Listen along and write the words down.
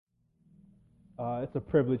It's a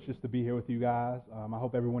privilege just to be here with you guys. I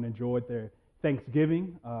hope everyone enjoyed their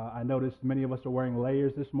Thanksgiving. I noticed many of us are wearing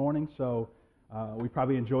layers this morning, so we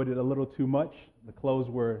probably enjoyed it a little too much. The clothes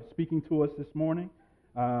were speaking to us this morning,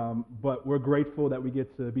 but we're grateful that we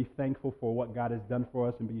get to be thankful for what God has done for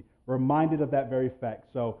us and be reminded of that very fact.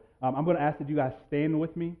 So I'm going to ask that you guys stand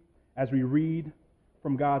with me as we read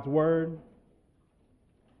from God's Word.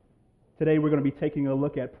 Today we're going to be taking a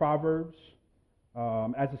look at Proverbs.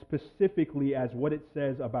 As specifically as what it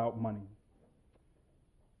says about money.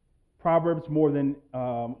 Proverbs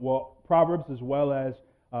Proverbs as well as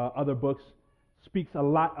other books speaks a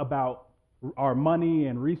lot about our money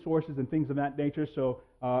and resources and things of that nature. So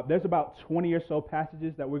there's about 20 or so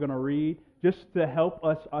passages that we're going to read just to help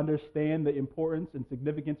us understand the importance and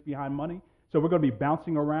significance behind money. So we're going to be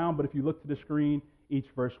bouncing around, but if you look to the screen, each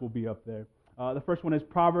verse will be up there. The first one is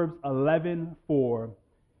Proverbs 11:4.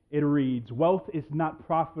 It reads, "Wealth is not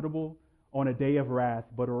profitable on a day of wrath,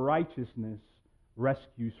 but righteousness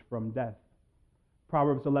rescues from death."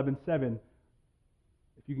 Proverbs 11:7.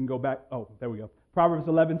 If you can go back. Oh, there we go. Proverbs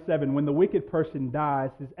 11:7. "When the wicked person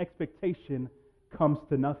dies, his expectation comes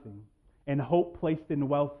to nothing, and hope placed in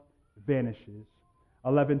wealth vanishes."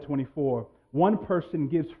 11:24. "One person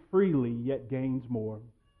gives freely, yet gains more.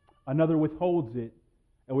 Another withholds it,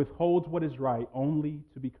 and withholds what is right, only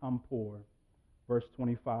to become poor." Verse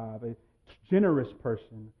 25, "A generous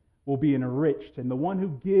person will be enriched, and the one who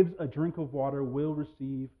gives a drink of water will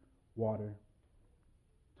receive water."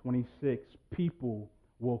 26, "People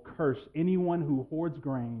will curse anyone who hoards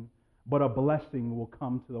grain, but a blessing will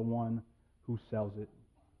come to the one who sells it."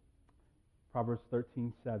 Proverbs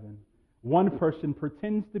 13:7, "One person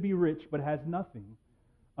pretends to be rich but has nothing.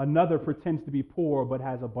 Another pretends to be poor but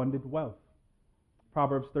has abundant wealth."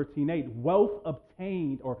 Proverbs 13:8, "Wealth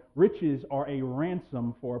obtained or riches are a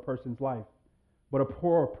ransom for a person's life, but a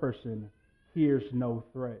poor person hears no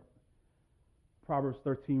threat." Proverbs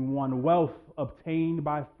 13:1, "Wealth obtained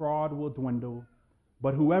by fraud will dwindle,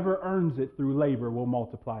 but whoever earns it through labor will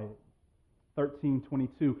multiply it."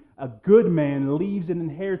 13:22, "A good man leaves an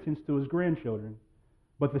inheritance to his grandchildren,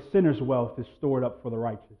 but the sinner's wealth is stored up for the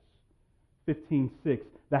righteous." 15:6,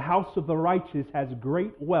 "The house of the righteous has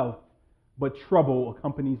great wealth, but trouble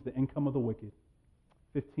accompanies the income of the wicked."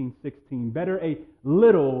 15:16, "Better a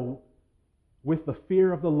little with the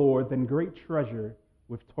fear of the Lord than great treasure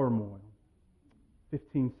with turmoil."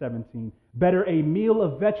 15:17, "Better a meal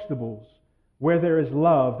of vegetables where there is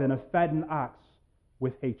love than a fattened ox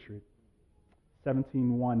with hatred."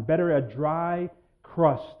 17:1, "Better a dry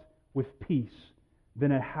crust with peace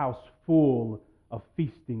than a house full of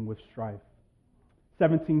feasting with strife."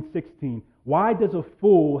 17:16, "Why does a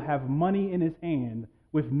fool have money in his hand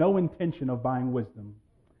with no intention of buying wisdom?"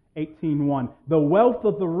 18:1, "The wealth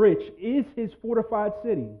of the rich is his fortified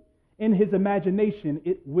city. In his imagination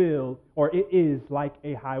it is like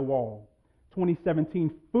a high wall." 20:17,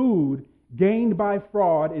 "Food gained by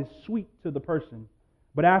fraud is sweet to the person,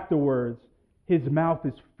 but afterwards his mouth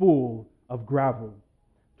is full of gravel."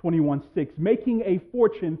 21:6, "Making a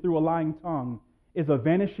fortune through a lying tongue is a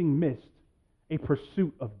vanishing mist, a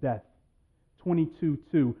pursuit of death."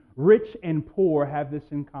 22:2, "Rich and poor have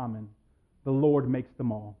this in common: the Lord makes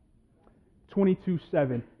them all."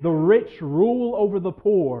 22:7, "The rich rule over the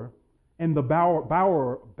poor, and the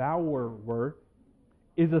borrower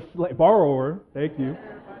is a slave." Borrower, thank you.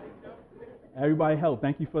 Everybody help.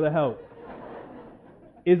 Thank you for the help.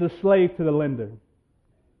 "Is a slave to the lender."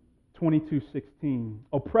 22:16,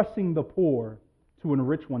 "Oppressing the poor to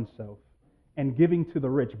enrich oneself, and giving to the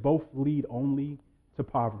rich both lead only to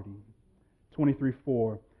poverty."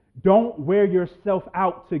 23:4, "Don't wear yourself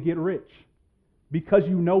out to get rich. Because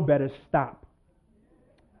you know better, stop."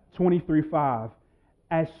 23:5,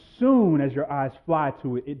 "As soon as your eyes fly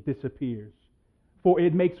to it, it disappears. For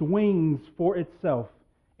it makes wings for itself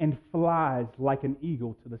and flies like an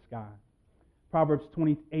eagle to the sky." Proverbs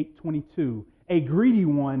 28:22, "A greedy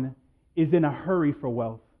one is in a hurry for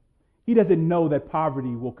wealth. He doesn't know that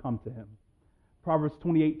poverty will come to him." Proverbs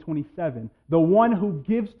 28:27, "The one who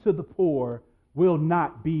gives to the poor will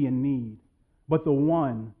not be in need, but the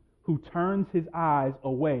one who turns his eyes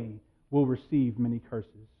away will receive many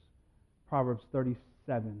curses." Proverbs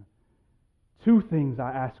 37, "Two things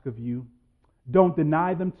I ask of you. Don't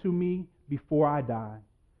deny them to me before I die.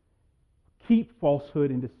 Keep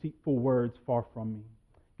falsehood and deceitful words far from me.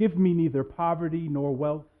 Give me neither poverty nor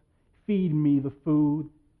wealth. Feed me the food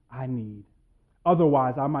I need.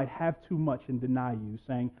 Otherwise, I might have too much and deny you,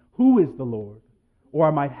 saying, 'Who is the Lord?' Or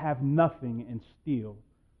I might have nothing and still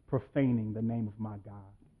profaning the name of my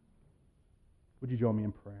God." Would you join me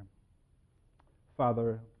in prayer?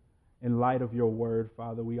 Father, in light of your word,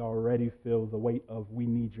 Father, we already feel the weight of we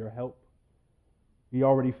need your help. We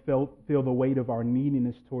already feel the weight of our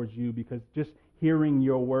neediness towards you, because just hearing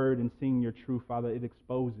your word and seeing your truth, Father, it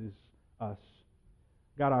exposes us.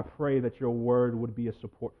 God, I pray that your word would be a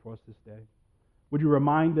support for us this day. Would you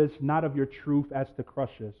remind us not of your truth as to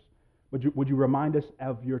crush us, but would you remind us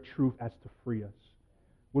of your truth as to free us?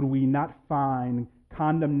 Would we not find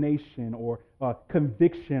condemnation or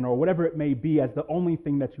conviction or whatever it may be as the only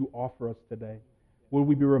thing that you offer us today? Would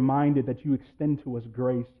we be reminded that you extend to us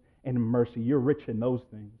grace and mercy? You're rich in those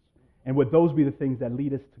things. And would those be the things that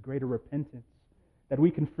lead us to greater repentance? That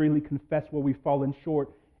we can freely confess where we've fallen short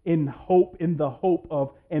in the hope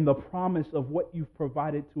of and the promise of what you've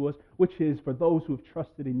provided to us, which is for those who have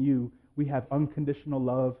trusted in you, we have unconditional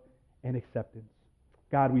love and acceptance.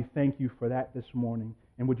 God, we thank you for that this morning.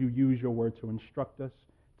 And would you use your word to instruct us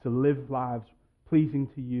to live lives pleasing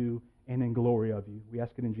to you and in glory of you? We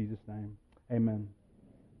ask it in Jesus' name. Amen.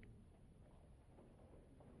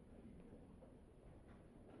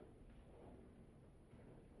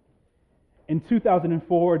 In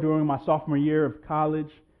 2004, during my sophomore year of college,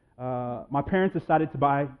 my parents decided to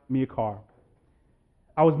buy me a car.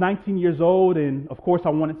 I was 19 years old, and of course I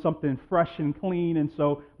wanted something fresh and clean, and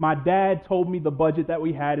so my dad told me the budget that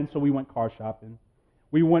we had, and so we went car shopping.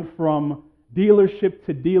 We went from dealership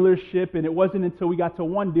to dealership, and it wasn't until we got to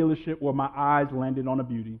one dealership where my eyes landed on a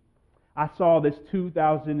beauty. I saw this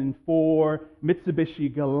 2004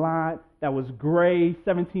 Mitsubishi Galant that was gray,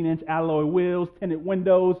 17-inch alloy wheels, tinted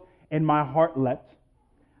windows, and my heart leapt.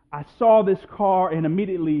 I saw this car, and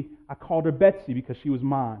immediately I called her Betsy because she was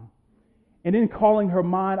mine. And in calling her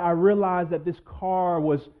mine, I realized that this car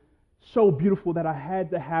was so beautiful that I had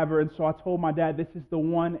to have her. And so I told my dad, this is the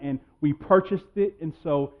one, and we purchased it. And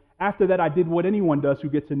so after that, I did what anyone does who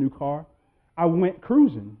gets a new car. I went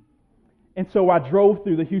cruising. And so I drove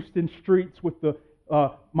through the Houston streets with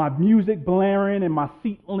my music blaring and my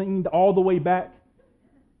seat leaned all the way back.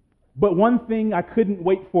 But one thing I couldn't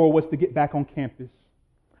wait for was to get back on campus.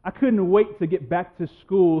 I couldn't wait to get back to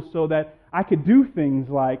school so that I could do things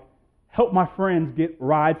like help my friends get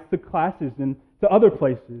rides to classes and to other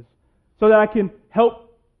places, so that I can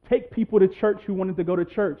help take people to church who wanted to go to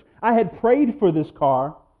church. I had prayed for this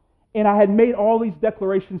car, and I had made all these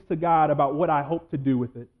declarations to God about what I hoped to do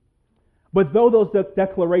with it. But though those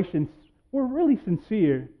declarations were really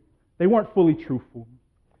sincere, they weren't fully truthful.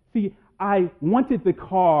 See, I wanted the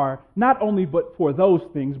car not only but for those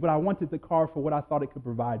things, but I wanted the car for what I thought it could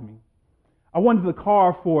provide me. I wanted the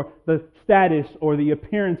car for the status or the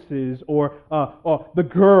appearances or the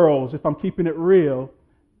girls, if I'm keeping it real.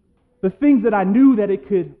 The things that I knew that it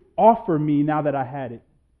could offer me now that I had it.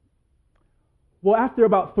 Well, after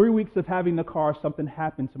about 3 weeks of having the car, something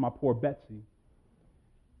happened to my poor Betsy.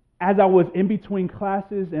 As I was in between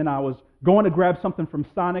classes and I was going to grab something from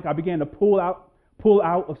Sonic, I began to pull out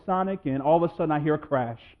of Sonic, and all of a sudden I hear a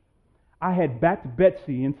crash. I had backed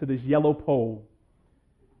Betsy into this yellow pole.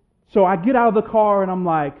 So I get out of the car and I'm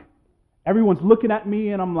like, everyone's looking at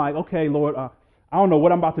me and I'm like, okay, Lord, I don't know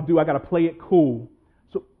what I'm about to do. I got to play it cool.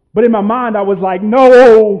 But in my mind I was like,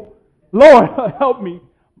 no, Lord, help me.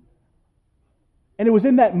 And it was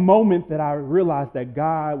in that moment that I realized that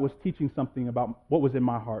God was teaching something about what was in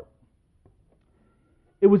my heart.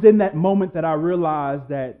 It was in that moment that I realized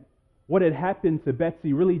that what had happened to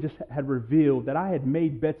Betsy really just had revealed that I had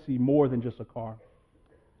made Betsy more than just a car.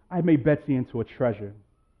 I had made Betsy into a treasure.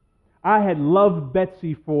 I had loved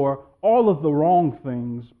Betsy for all of the wrong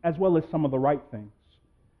things as well as some of the right things.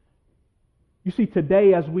 You see,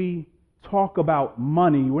 today as we talk about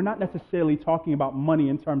money, we're not necessarily talking about money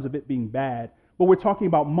in terms of it being bad, but we're talking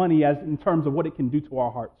about money as in terms of what it can do to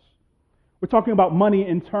our hearts. We're talking about money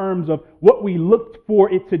in terms of what we looked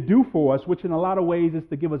for it to do for us, which in a lot of ways is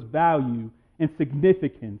to give us value and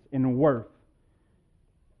significance and worth.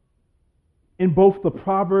 In both the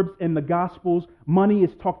Proverbs and the Gospels, money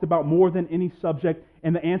is talked about more than any subject,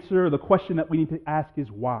 and the answer, the question that we need to ask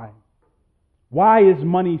is why? Why is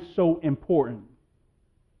money so important?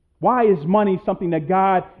 Why is money something that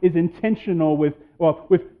God is intentional with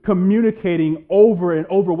communicating over and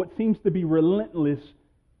over what seems to be relentless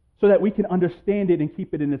so that we can understand it and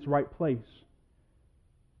keep it in its right place?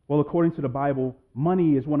 Well, according to the Bible,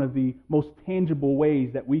 money is one of the most tangible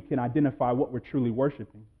ways that we can identify what we're truly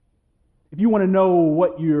worshiping. If you want to know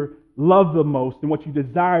what you love the most and what you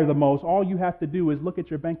desire the most, all you have to do is look at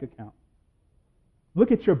your bank account.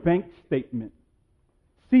 Look at your bank statement.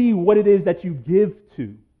 See what it is that you give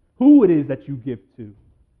to, who it is that you give to.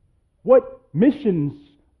 What missions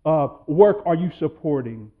work are you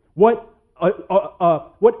supporting? What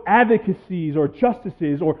advocacies or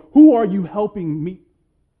justices, or who are you helping meet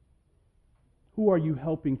Who are you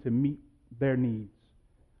helping to meet their needs?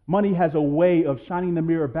 Money has a way of shining the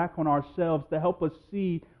mirror back on ourselves to help us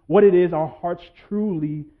see what it is our hearts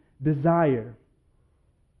truly desire.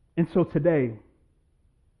 And so today,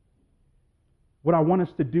 what I want us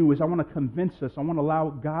to do is I want to convince us, I want to allow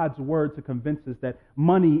God's word to convince us that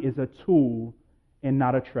money is a tool and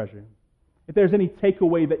not a treasure. If there's any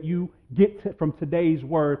takeaway that you get from today's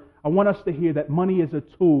word, I want us to hear that money is a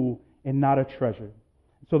tool and not a treasure.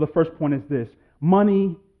 So the first point is this: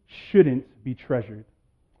 money shouldn't be treasured.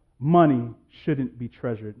 Money shouldn't be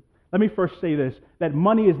treasured. Let me first say this, that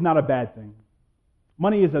money is not a bad thing.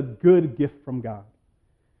 Money is a good gift from God.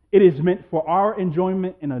 It is meant for our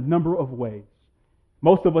enjoyment in a number of ways.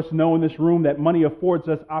 Most of us know in this room that money affords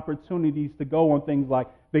us opportunities to go on things like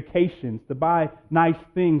vacations, to buy nice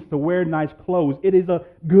things, to wear nice clothes. It is a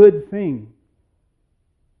good thing.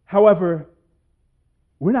 However,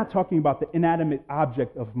 we're not talking about the inanimate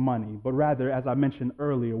object of money, but rather, as I mentioned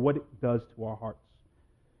earlier, what it does to our hearts.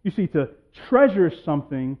 You see, to treasure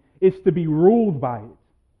something is to be ruled by it.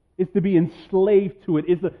 It's to be enslaved to it.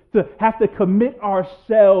 It's to have to commit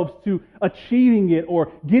ourselves to achieving it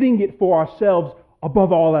or getting it for ourselves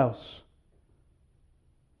above all else.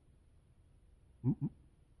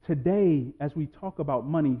 Today, as we talk about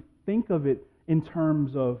money, think of it in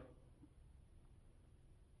terms of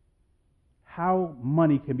how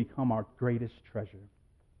money can become our greatest treasure.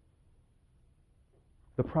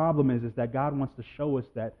 The problem is that God wants to show us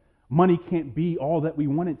that money can't be all that we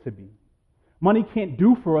want it to be. Money can't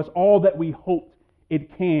do for us all that we hoped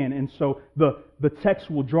it can. And so the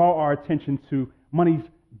text will draw our attention to money's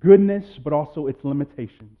goodness, but also its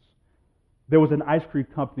limitations. There was an ice cream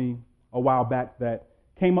company a while back that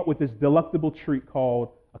came up with this delectable treat called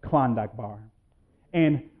a Klondike bar.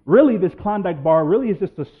 And really, this Klondike bar really is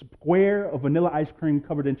just a square of vanilla ice cream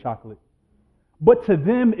covered in chocolate. But to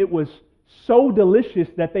them, it was so delicious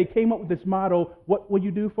that they came up with this motto: what will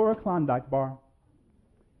you do for a Klondike bar?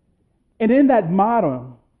 And in that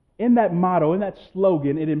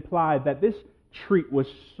slogan, it implied that this treat was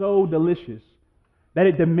so delicious that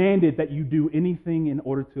it demanded that you do anything in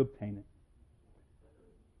order to obtain it.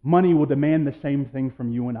 Money will demand the same thing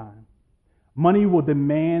from you and I. Money will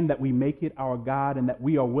demand that we make it our God and that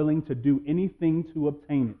we are willing to do anything to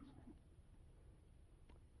obtain it.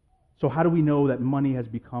 So how do we know that money has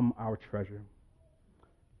become our treasure?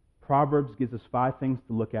 Proverbs gives us 5 things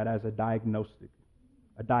to look at as a diagnostic.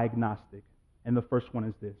 And the first one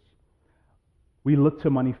is this: we look to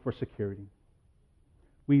money for security.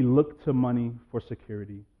 We look to money for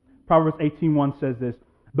security. Proverbs 18:1 says this: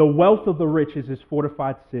 the wealth of the rich is his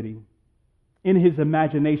fortified city. In his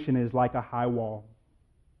imagination is like a high wall.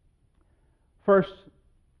 First,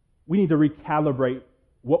 we need to recalibrate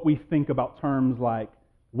what we think about terms like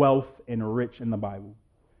wealth and rich in the Bible.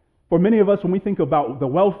 For many of us, when we think about the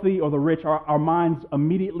wealthy or the rich, our minds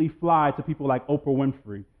immediately fly to people like Oprah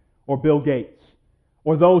Winfrey or Bill Gates,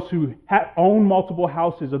 or those who own multiple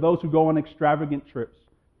houses, or those who go on extravagant trips.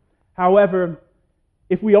 However,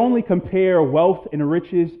 if we only compare wealth and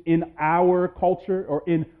riches in our culture or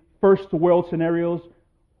in first world scenarios,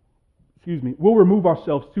 we'll remove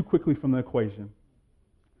ourselves too quickly from the equation.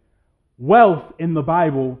 Wealth in the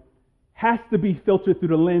Bible has to be filtered through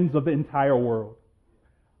the lens of the entire world.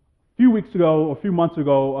 A few months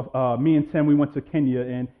ago, me and Tim, we went to Kenya,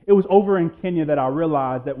 and it was over in Kenya that I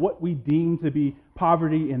realized that what we deem to be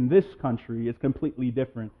poverty in this country is completely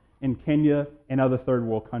different in Kenya and other third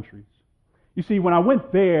world countries. You see, when I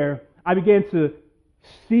went there, I began to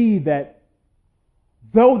see that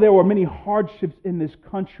though there were many hardships in this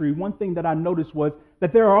country, one thing that I noticed was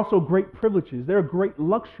that there are also great privileges. There are great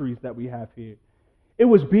luxuries that we have here. It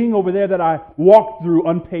was being over there that I walked through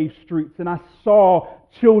unpaved streets and I saw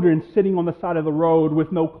children sitting on the side of the road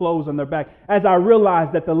with no clothes on their back, as I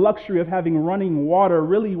realized that the luxury of having running water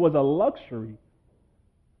really was a luxury.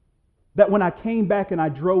 That when I came back and I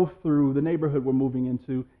drove through the neighborhood we're moving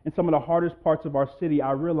into, in some of the hardest parts of our city,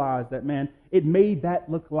 I realized that, man, it made that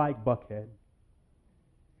look like Buckhead.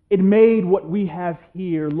 It made what we have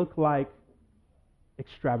here look like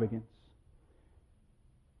extravagance.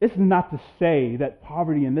 This is not to say that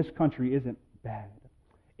poverty in this country isn't bad.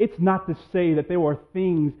 It's not to say that there are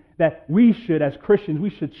things that we should, as Christians, we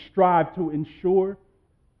should strive to ensure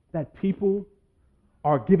that people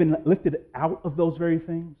are lifted out of those very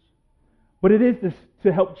things. But it is this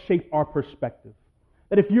to help shape our perspective.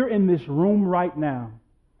 That if you're in this room right now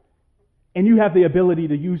and you have the ability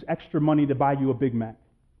to use extra money to buy you a Big Mac,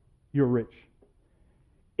 you're rich.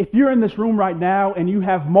 If you're in this room right now and you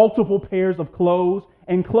have multiple pairs of clothes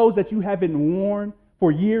and clothes that you haven't worn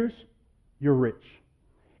for years, you're rich.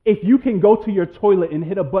 If you can go to your toilet and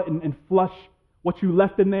hit a button and flush what you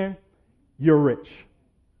left in there, you're rich.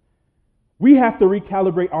 We have to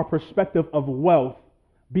recalibrate our perspective of wealth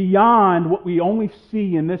beyond what we only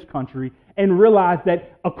see in this country and realize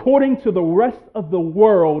that according to the rest of the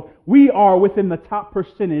world, we are within the top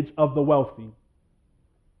percentage of the wealthy.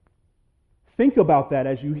 Think about that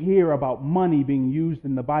as you hear about money being used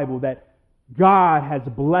in the Bible, that God has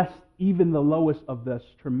blessed even the lowest of us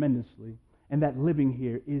tremendously, and that living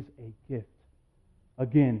here is a gift.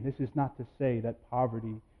 Again, this is not to say that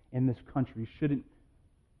poverty in this country shouldn't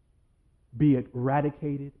be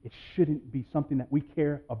eradicated. It shouldn't be something that we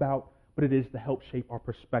care about, but it is to help shape our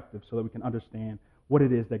perspective so that we can understand what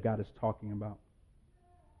it is that God is talking about.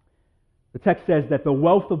 The text says that the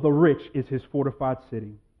wealth of the rich is his fortified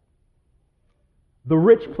city. The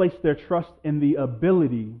rich place their trust in the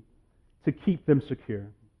ability to keep them secure.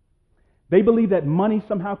 They believe that money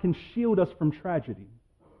somehow can shield us from tragedy.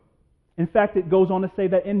 In fact, it goes on to say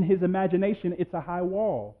that in his imagination, it's a high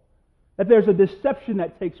wall. That there's a deception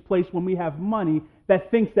that takes place when we have money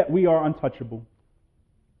that thinks that we are untouchable.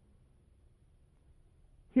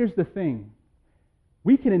 Here's the thing.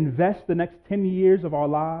 We can invest the next 10 years of our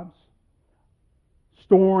lives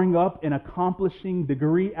storing up and accomplishing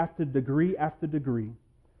degree after degree after degree,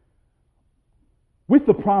 with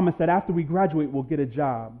the promise that after we graduate, we'll get a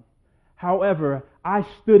job. However, I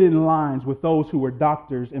stood in lines with those who were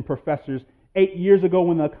doctors and professors 8 years ago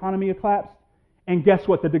when the economy collapsed, and guess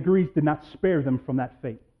what? The degrees did not spare them from that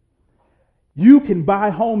fate. You can buy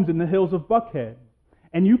homes in the hills of Buckhead,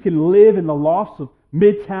 and you can live in the lofts of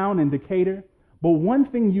Midtown and Decatur, but one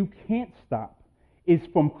thing you can't stop is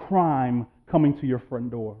from crime coming to your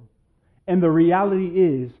front door. And the reality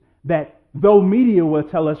is that though media will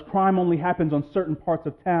tell us crime only happens on certain parts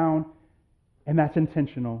of town, and that's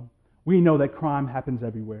intentional, we know that crime happens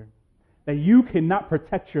everywhere. That you cannot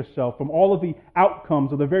protect yourself from all of the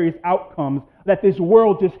outcomes or the various outcomes that this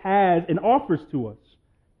world just has and offers to us.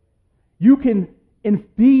 You can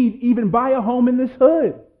indeed even buy a home in this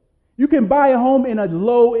hood. You can buy a home in a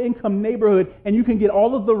low-income neighborhood and you can get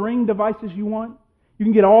all of the Ring devices you want. You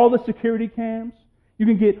can get all the security cams. You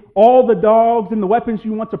can get all the dogs and the weapons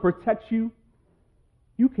you want to protect you.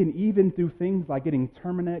 You can even do things like getting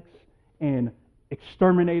Terminex and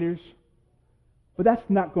exterminators. But that's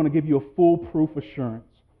not going to give you a foolproof assurance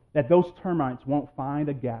that those termites won't find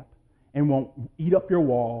a gap and won't eat up your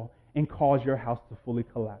wall and cause your house to fully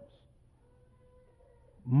collapse.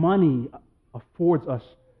 Money affords us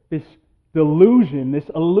this delusion, this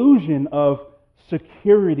illusion of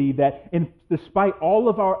security that, despite all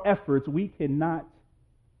of our efforts, we cannot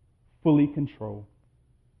fully control.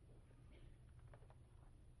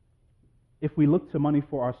 If we look to money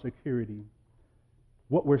for our security,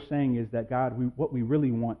 what we're saying is that what we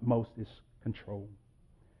really want most is control.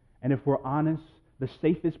 And if we're honest, the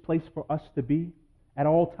safest place for us to be at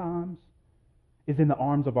all times is in the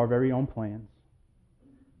arms of our very own plans.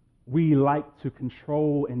 We like to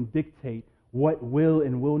control and dictate what will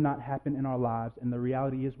and will not happen in our lives, and the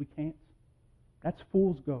reality is we can't. That's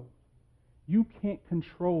fool's gold. You can't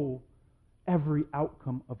control every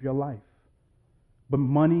outcome of your life. But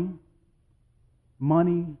money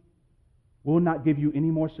will not give you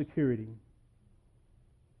any more security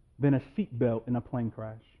than a seatbelt in a plane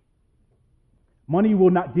crash. Money will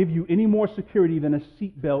not give you any more security than a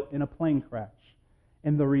seatbelt in a plane crash.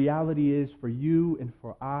 And the reality is, for you and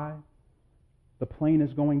for I, the plane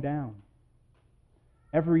is going down.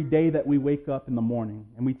 Every day that we wake up in the morning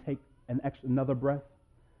and we take another breath,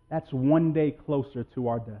 that's one day closer to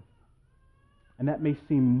our death. And that may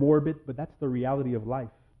seem morbid, but that's the reality of life.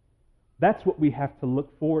 That's what we have to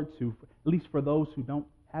look forward to, at least for those who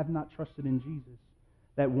have not trusted in Jesus,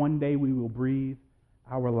 that one day we will breathe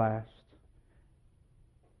our last.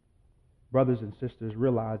 Brothers and sisters,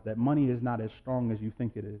 realize that money is not as strong as you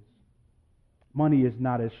think it is. Money is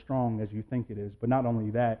not as strong as you think it is. But not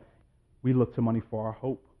only that, we look to money for our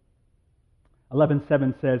hope.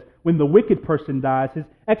 11:7 says, when the wicked person dies, his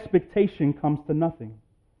expectation comes to nothing,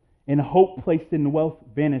 and hope placed in wealth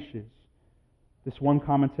vanishes. This one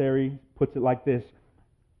commentary puts it like this: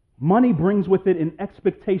 money brings with it an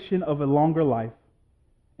expectation of a longer life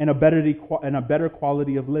and a better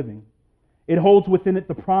quality of living. It holds within it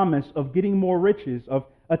the promise of getting more riches, of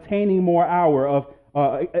attaining more hour, of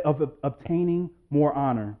obtaining more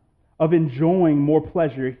honor, of enjoying more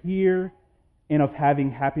pleasure here, and of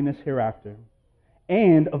having happiness hereafter,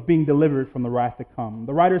 and of being delivered from the wrath to come.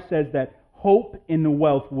 The writer says that hope in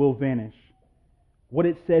wealth will vanish. What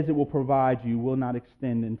it says it will provide you will not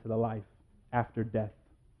extend into the life after death.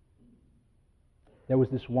 There was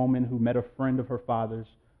this woman who met a friend of her father's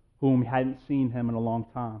whom hadn't seen him in a long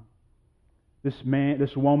time.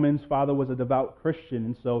 This woman's father was a devout Christian,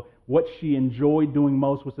 and so what she enjoyed doing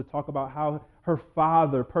most was to talk about how her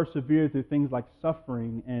father persevered through things like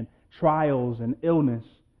suffering and trials and illness.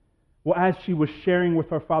 Well, as she was sharing with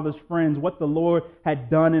her father's friends what the Lord had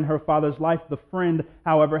done in her father's life, the friend,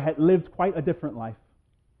 however, had lived quite a different life.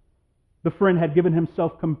 The friend had given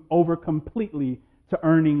himself over completely to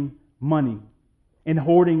earning money and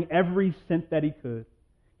hoarding every cent that he could.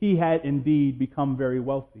 He had indeed become very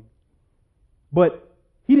wealthy. But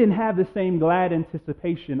he didn't have the same glad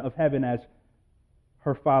anticipation of heaven as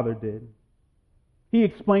her father did. He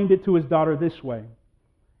explained it to his daughter this way: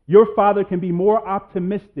 your father can be more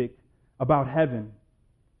optimistic about heaven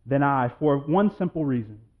than I, for one simple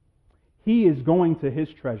reason. He is going to his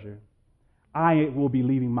treasure. I will be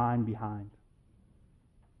leaving mine behind.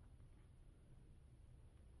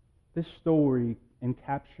 This story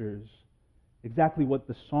encaptures exactly what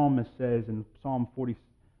the psalmist says in Psalm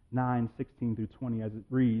 49:16 through 20, as it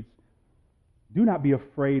reads, "Do not be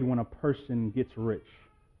afraid when a person gets rich,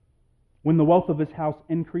 when the wealth of his house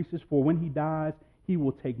increases, for when he dies, he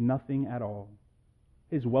will take nothing at all.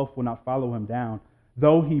 His wealth will not follow him down.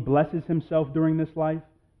 Though he blesses himself during this life,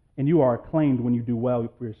 and you are acclaimed when you do well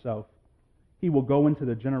for yourself, he will go into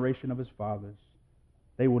the generation of his fathers.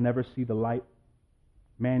 They will never see the light.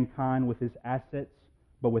 Mankind with his assets,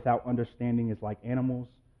 but without understanding, is like animals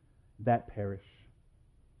that perish."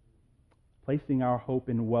 Placing our hope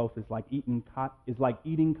in wealth is like eating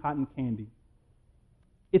cotton candy.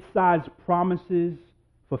 Its size promises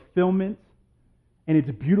fulfillment, and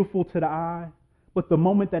it's beautiful to the eye. But the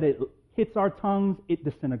moment that it hits our tongues, it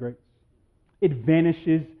disintegrates. It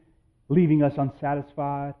vanishes, leaving us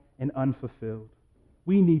unsatisfied and unfulfilled.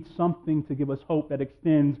 We need something to give us hope that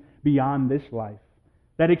extends beyond this life,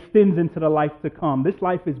 that extends into the life to come. This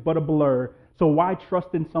life is but a blur, so why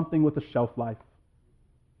trust in something with a shelf life?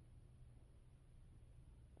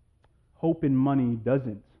 Hope in money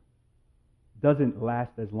doesn't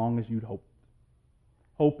last as long as you'd hoped.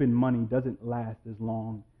 Hope in money doesn't last as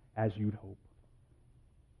long as you'd hope.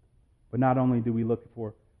 But not only do we look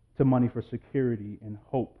to money for security and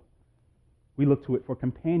hope, we look to it for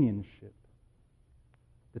companionship.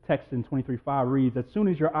 The text in 23:5 reads, "As soon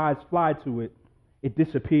as your eyes fly to it, it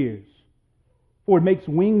disappears. For it makes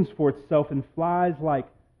wings for itself and flies like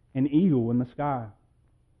an eagle in the sky."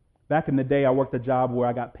 Back in the day, I worked a job where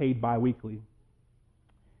I got paid bi-weekly.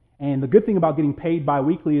 And the good thing about getting paid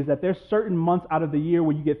bi-weekly is that there's certain months out of the year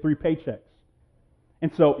where you get 3 paychecks.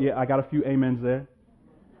 And so, yeah, I got a few amens there.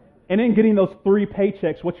 And in getting those 3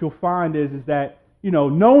 paychecks, what you'll find is that,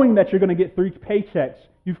 knowing that you're going to get 3 paychecks,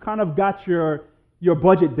 you've kind of got your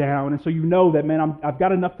budget down. And so you know that, man, I've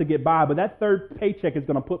got enough to get by, but that 3rd paycheck is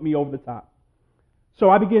going to put me over the top. So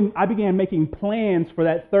I began making plans for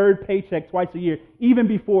that 3rd paycheck twice a year, even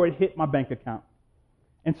before it hit my bank account.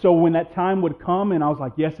 And so when that time would come and I was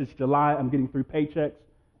like, yes, it's July, I'm getting 3 paychecks,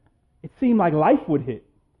 it seemed like life would hit.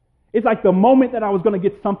 It's like the moment that I was going to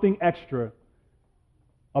get something extra,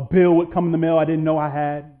 a bill would come in the mail I didn't know I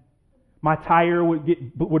had. My tire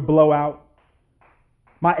would blow out.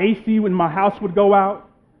 My AC in my house would go out.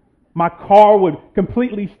 My car would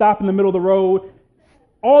completely stop in the middle of the road.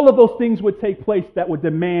 All of those things would take place that would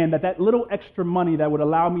demand that little extra money that would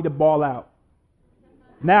allow me to ball out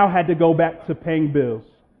now had to go back to paying bills.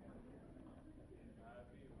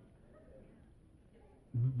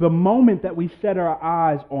 The moment that we set our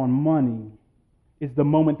eyes on money is the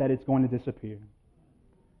moment that it's going to disappear.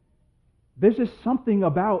 There's just something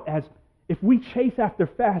about, as if we chase after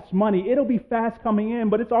fast money, it'll be fast coming in,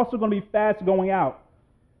 but it's also going to be fast going out.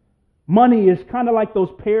 Money is kind of like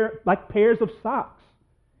those pairs of socks.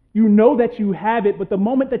 You know that you have it, but the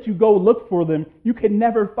moment that you go look for them, you can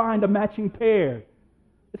never find a matching pair.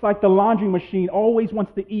 It's like the laundry machine always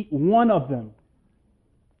wants to eat one of them.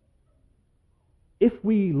 If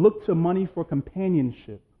we look to money for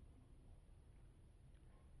companionship,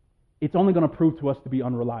 it's only going to prove to us to be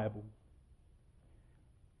unreliable.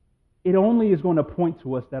 It only is going to point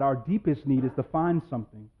to us that our deepest need is to find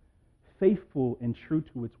something faithful and true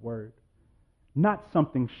to its word, not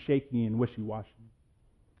something shaky and wishy-washy.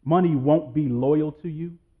 Money won't be loyal to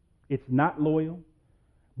you. It's not loyal.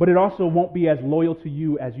 But it also won't be as loyal to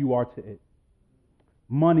you as you are to it.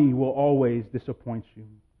 Money will always disappoint you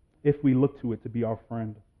if we look to it to be our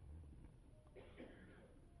friend.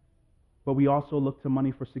 But we also look to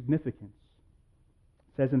money for significance.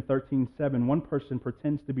 It says in 13:7, one person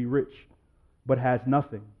pretends to be rich but has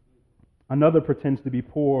nothing. Another pretends to be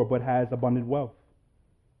poor but has abundant wealth.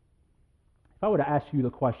 If I were to ask you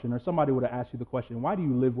the question, or somebody were to ask you the question, why do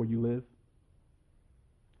you live where you live?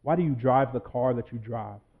 Why do you drive the car that you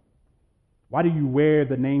drive? Why do you wear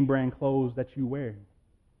the name brand clothes that you wear?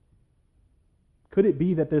 Could it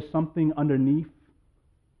be that there's something underneath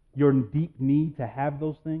your deep need to have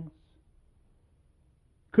those things?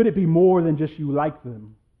 Could it be more than just you like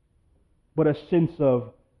them, but a sense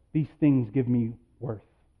of these things give me worth?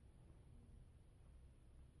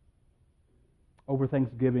 Over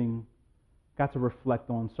Thanksgiving, got to reflect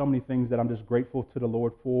on so many things that I'm just grateful to the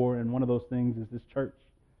Lord for, and one of those things is this church.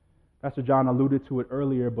 Pastor John alluded to it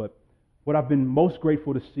earlier, but what I've been most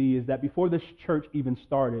grateful to see is that before this church even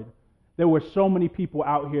started, there were so many people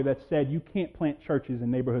out here that said, you can't plant churches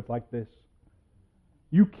in neighborhoods like this.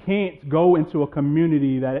 You can't go into a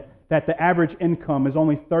community that the average income is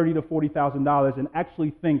only $30,000 to $40,000 and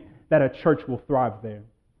actually think that a church will thrive there.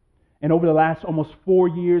 And over the last almost 4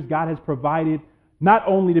 years, God has provided not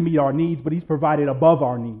only to meet our needs, but He's provided above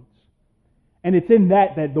our needs. And it's in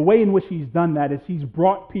that the way in which He's done that is He's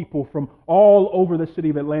brought people from all over the city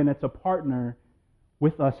of Atlanta to partner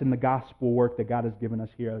with us in the gospel work that God has given us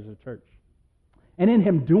here as a church. And in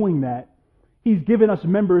Him doing that, He's given us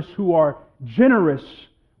members who are generous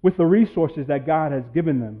with the resources that God has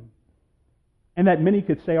given them, and that many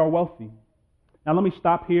could say are wealthy. Now let me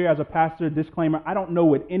stop here as a pastor, disclaimer, I don't know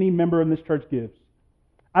what any member in this church gives.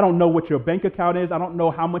 I don't know what your bank account is. I don't know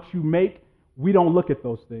how much you make. We don't look at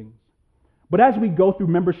those things. But as we go through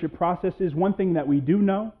membership processes, one thing that we do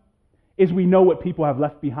know is we know what people have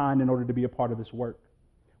left behind in order to be a part of this work.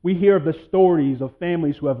 We hear of the stories of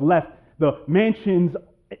families who have left the mansions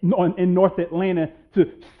in North Atlanta to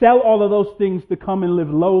sell all of those things to come and live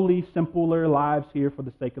lowly, simpler lives here for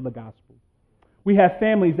the sake of the gospel. We have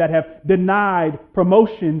families that have denied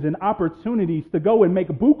promotions and opportunities to go and make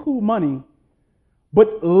buku money,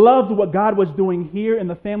 but loved what God was doing here in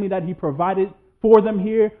the family that He provided for them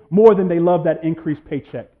here more than they loved that increased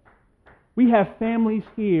paycheck. We have families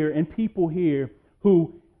here and people here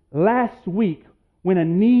who last week, when a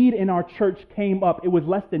need in our church came up, it was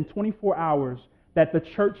less than 24 hours that the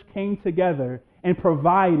church came together and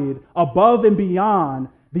provided above and beyond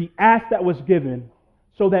the ask that was given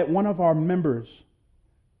so that one of our members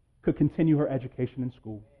could continue her education in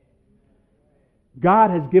school.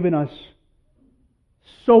 God has given us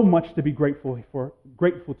so much to be grateful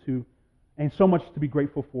to, and so much to be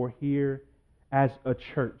grateful for here as a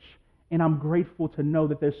church. And I'm grateful to know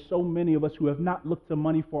that there's so many of us who have not looked to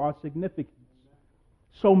money for our significance.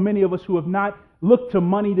 So many of us who have not looked to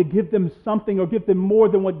money to give them something or give them more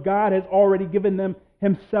than what God has already given them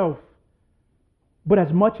Himself. But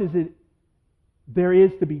as much as there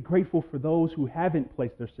is to be grateful for those who haven't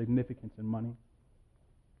placed their significance in money,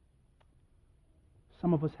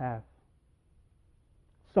 some of us have.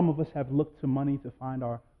 Some of us have looked to money to find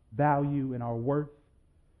our value and our worth.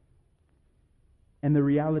 And the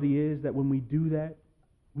reality is that when we do that,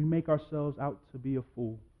 we make ourselves out to be a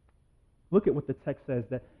fool. Look at what the text says,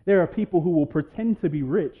 that there are people who will pretend to be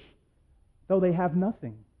rich, though they have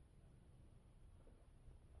nothing.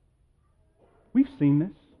 We've seen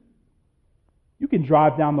this. You can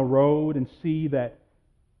drive down the road and see that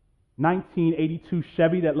 1982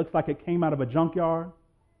 Chevy that looks like it came out of a junkyard,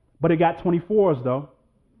 but it got 24s though.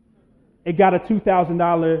 It got a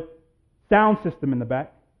 $2,000 sound system in the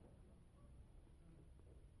back.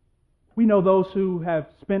 We know those who have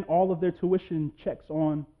spent all of their tuition checks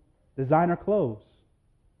on designer clothes,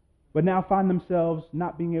 but now find themselves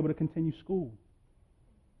not being able to continue school.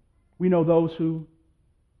 We know those who,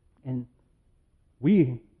 and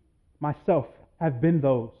we, myself, have been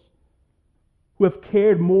those who have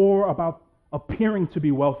cared more about appearing to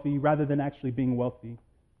be wealthy rather than actually being wealthy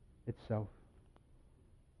itself.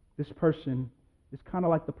 This person is kind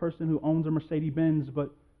of like the person who owns a Mercedes-Benz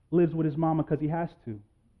but lives with his mama because he has to.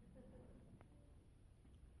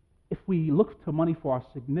 If we look to money for our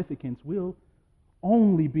significance, we'll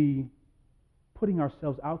only be putting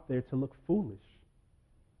ourselves out there to look foolish.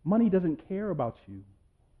 Money doesn't care about you.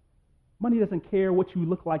 Money doesn't care what you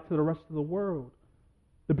look like to the rest of the world.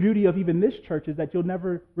 The beauty of even this church is that you'll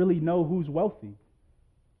never really know who's wealthy.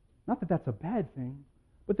 Not that that's a bad thing,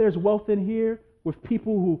 but there's wealth in here with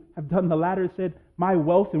people who have done the latter and said, my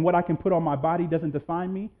wealth and what I can put on my body doesn't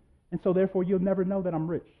define me, and so therefore you'll never know that I'm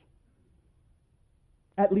rich.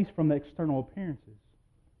 At least from the external appearances.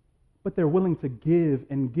 But they're willing to give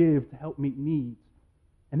and give to help meet needs.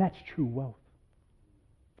 And that's true wealth.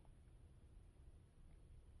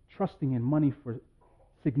 Trusting in money for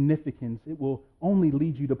significance, it will only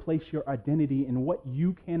lead you to place your identity in what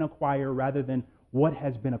you can acquire rather than what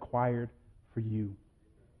has been acquired for you.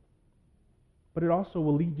 But it also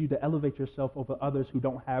will lead you to elevate yourself over others who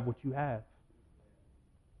don't have what you have.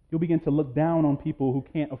 You'll begin to look down on people who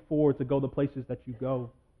can't afford to go the places that you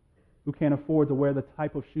go. who can't afford to wear the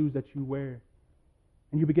type of shoes that you wear.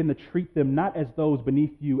 And you begin to treat them not as those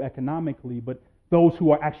beneath you economically, but those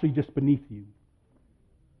who are actually just beneath you.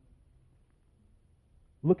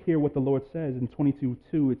 Look here what the Lord says in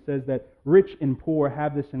 22:2. It says that rich and poor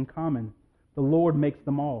have this in common. The Lord makes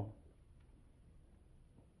them all.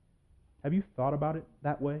 Have you thought about it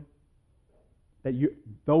that way? That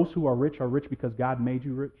those who are rich because God made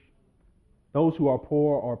you rich? Those who are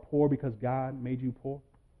poor because God made you poor?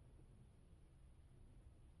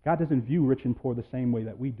 God doesn't view rich and poor the same way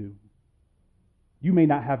that we do. You may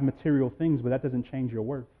not have material things, but that doesn't change your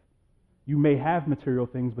worth. You may have material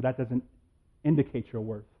things, but that doesn't indicate your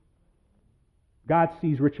worth. God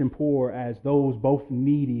sees rich and poor as those both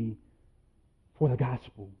needy for the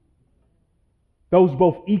gospel. Those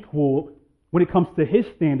both equal when it comes to His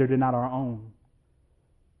standard and not our own.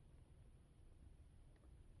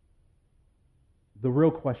 The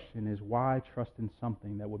real question is, why trust in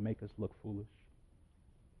something that would make us look foolish?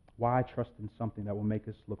 Why trust in something that will make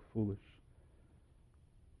us look foolish?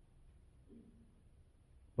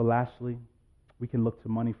 But lastly, we can look to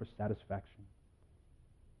money for satisfaction.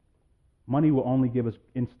 Money will only give us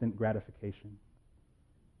instant gratification.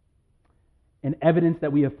 And evidence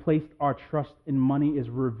that we have placed our trust in money is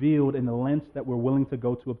revealed in the lengths that we're willing to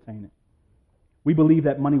go to obtain it. We believe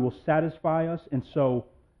that money will satisfy us, and so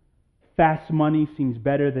fast money seems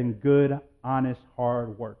better than good, honest,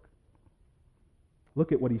 hard work.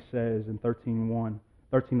 Look at what he says in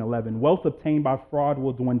 13:11. Wealth obtained by fraud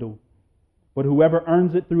will dwindle, but whoever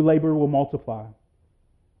earns it through labor will multiply.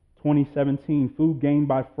 20:17. Food gained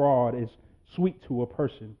by fraud is sweet to a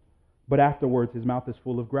person, but afterwards his mouth is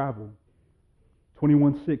full of gravel.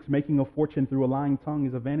 21:6. Making a fortune through a lying tongue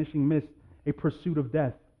is a vanishing mist, a pursuit of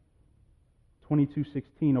death.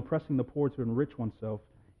 22:16. Oppressing the poor to enrich oneself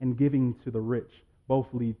and giving to the rich both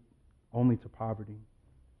lead only to poverty.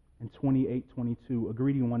 And 28:22. A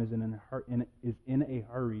greedy one is in a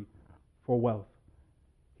hurry for wealth.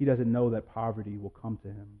 He doesn't know that poverty will come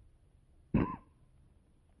to him.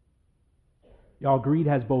 Y'all, greed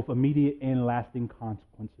has both immediate and lasting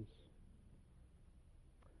consequences.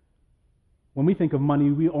 When we think of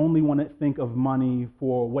money, we only want to think of money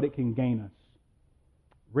for what it can gain us.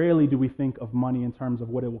 Rarely do we think of money in terms of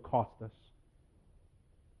what it will cost us.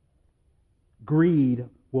 Greed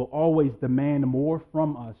will always demand more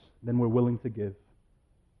from us than we're willing to give.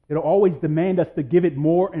 It'll always demand us to give it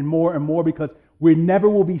more and more and more because we never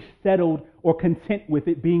will be settled or content with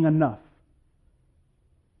it being enough.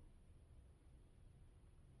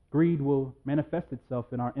 Greed will manifest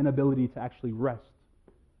itself in our inability to actually rest.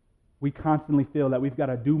 We constantly feel that we've got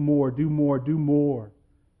to do more, do more, do more.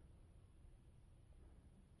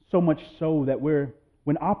 So much so that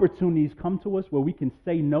when opportunities come to us where we can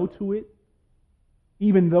say no to it,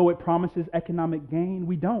 even though it promises economic gain,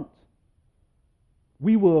 we don't.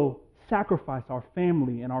 We will sacrifice our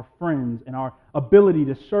family and our friends and our ability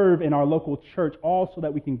to serve in our local church, all so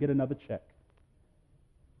that we can get another check.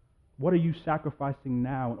 What are you sacrificing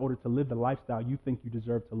now in order to live the lifestyle you think you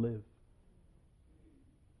deserve to live?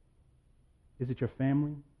 Is it your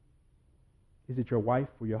family? Is it your wife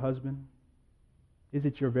or your husband? Is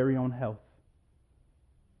it your very own health?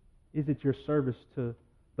 Is it your service to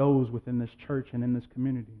those within this church and in this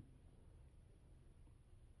community?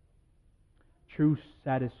 True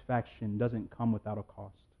satisfaction doesn't come without a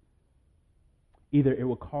cost. Either it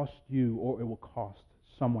will cost you or it will cost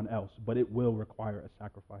someone else, but it will require a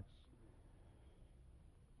sacrifice.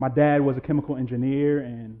 My dad was a chemical engineer,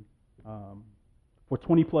 and for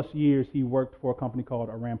 20 plus years he worked for a company called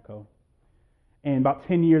Aramco. And about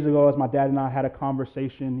 10 years ago, as my dad and I had a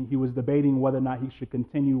conversation, he was debating whether or not he should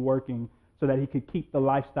continue working so that he could keep the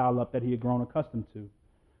lifestyle up that he had grown accustomed to.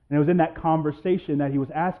 And it was in that conversation that he was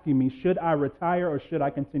asking me, should I retire or should I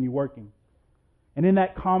continue working? And in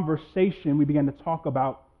that conversation, we began to talk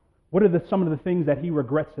about what are some of the things that he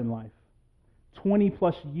regrets in life. 20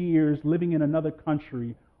 plus years living in another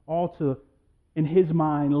country, all to, in his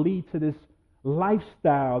mind, lead to this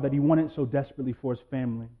lifestyle that he wanted so desperately for his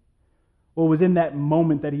family. Well, it was in that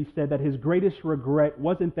moment that he said that his greatest regret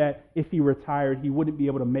wasn't that if he retired, he wouldn't be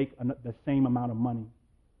able to make the same amount of money.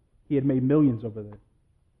 He had made millions over there.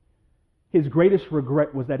 His greatest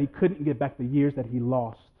regret was that he couldn't get back the years that he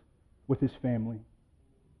lost with his family.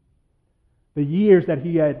 The years that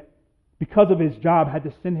he had, because of his job, had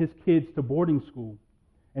to send his kids to boarding school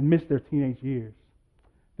and miss their teenage years.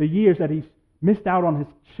 The years that he missed out on his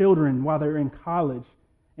children while they were in college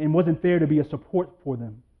and wasn't there to be a support for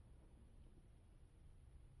them.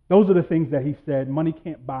 Those are the things that he said, money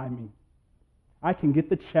can't buy me. I can get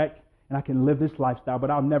the check and I can live this lifestyle,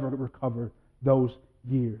 but I'll never recover those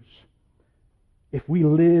years. If we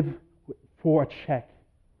live for a check,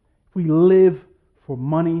 if we live for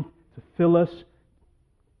money to fill us,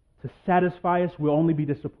 to satisfy us, we'll only be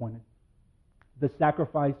disappointed. The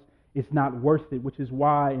sacrifice is not worth it, which is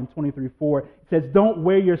why in 23:4 it says, don't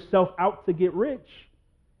wear yourself out to get rich,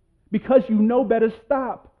 because you know better,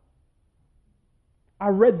 stop. I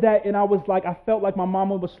read that and I felt like my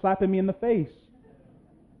mama was slapping me in the face.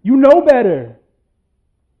 You know better.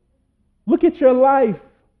 Look at your life.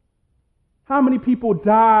 How many people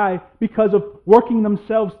die because of working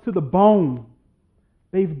themselves to the bone?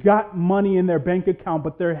 They've got money in their bank account,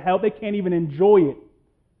 but their health, they can't even enjoy it.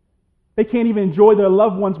 They can't even enjoy their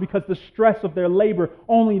loved ones because the stress of their labor,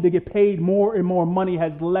 only to get paid more and more money,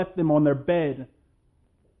 has left them on their bed.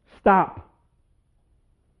 Stop.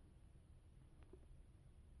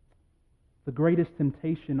 The greatest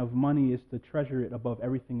temptation of money is to treasure it above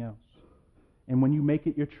everything else. And when you make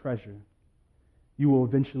it your treasure, you will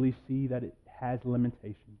eventually see that it has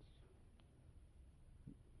limitations.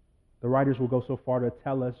 The writers will go so far to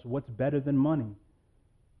tell us what's better than money.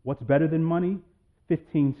 What's better than money?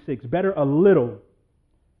 15:6. Better a little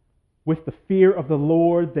with the fear of the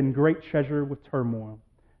Lord than great treasure with turmoil.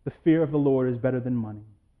 The fear of the Lord is better than money.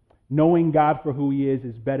 Knowing God for who He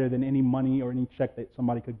is better than any money or any check that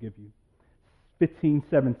somebody could give you.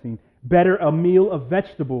 15:17. Better a meal of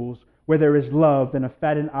vegetables where there is love than a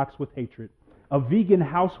fattened ox with hatred. A vegan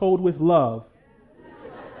household with love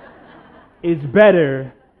is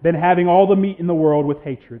better than having all the meat in the world with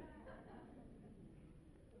hatred.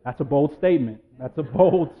 That's a bold statement. That's a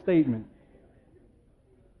bold statement.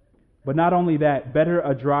 But not only that, better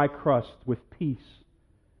a dry crust with peace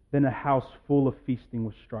than a house full of feasting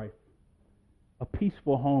with strife. A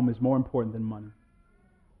peaceful home is more important than money.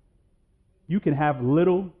 You can have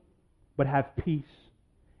little, but have peace.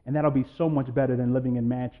 And that'll be so much better than living in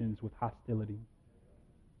mansions with hostility.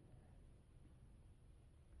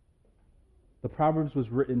 The Proverbs was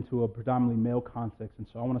written to a predominantly male context, and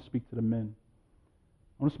so I want to speak to the men.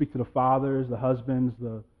 I want to speak to the fathers, the husbands,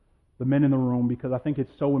 the men in the room, because I think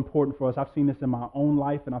it's so important for us. I've seen this in my own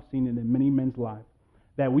life, and I've seen it in many men's lives,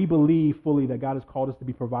 that we believe fully that God has called us to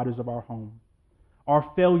be providers of our home. Our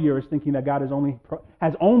failure is thinking that God has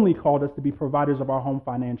only called us to be providers of our home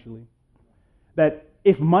financially. That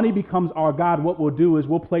if money becomes our God, what we'll do is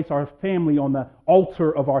we'll place our family on the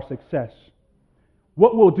altar of our success.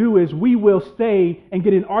 What we'll do is we will stay and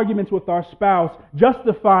get in arguments with our spouse,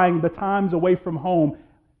 justifying the times away from home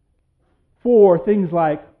for things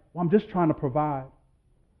like, well, I'm just trying to provide.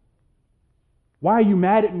 Why are you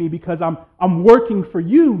mad at me? Because I'm working for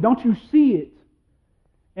you. Don't you see it?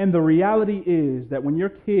 And the reality is that when your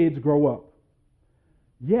kids grow up,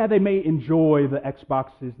 yeah, they may enjoy the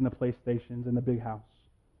Xboxes and the PlayStations and the big house.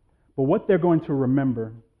 But what they're going to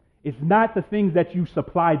remember is not the things that you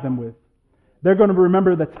supplied them with. They're going to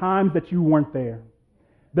remember the times that you weren't there.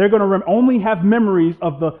 They're going to only have memories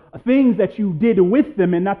of the things that you did with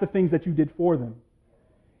them and not the things that you did for them.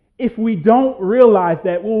 If we don't realize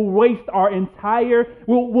that, we'll waste our entire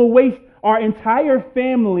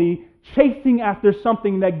family chasing after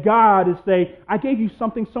something that God is saying, I gave you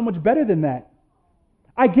something so much better than that.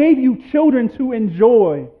 I gave you children to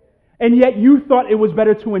enjoy, and yet you thought it was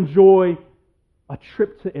better to enjoy a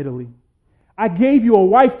trip to Italy. I gave you a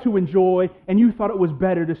wife to enjoy, and you thought it was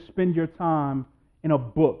better to spend your time in a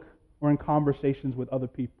book or in conversations with other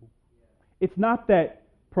people. It's not that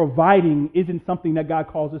providing isn't something that God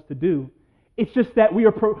calls us to do. It's just that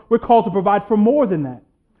we're called to provide for more than that.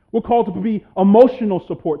 We're called to be emotional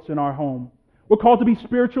supports in our home. We're called to be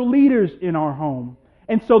spiritual leaders in our home.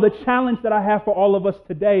 And so the challenge that I have for all of us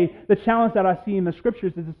today, the challenge that I see in the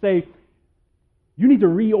Scriptures is to say, you need to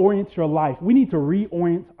reorient your life. We need to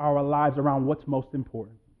reorient our lives around what's most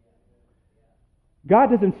important.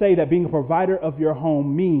 God doesn't say that being a provider of your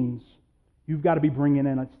home means you've got to be bringing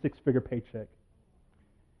in a six-figure paycheck.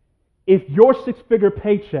 If your six-figure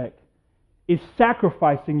paycheck is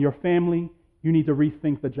sacrificing your family, you need to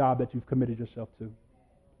rethink the job that you've committed yourself to.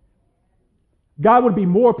 God would be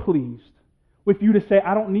more pleased with you to say,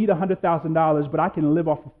 I don't need $100,000, but I can live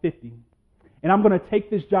off of 50. And I'm going to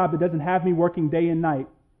take this job that doesn't have me working day and night,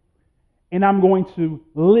 and I'm going to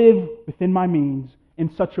live within my means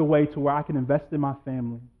in such a way to where I can invest in my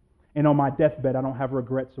family. And on my deathbed, I don't have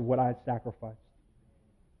regrets of what I had sacrificed.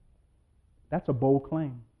 That's a bold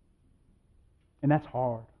claim. And that's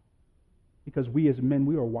hard. Because we as men,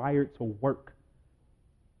 we are wired to work.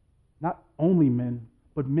 Not only men,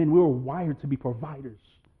 but men, we are wired to be providers.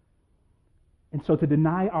 And so to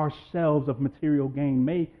deny ourselves of material gain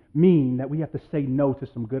may mean that we have to say no to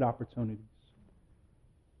some good opportunities.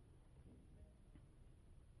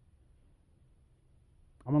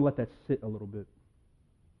 I'm going to let that sit a little bit.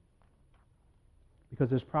 because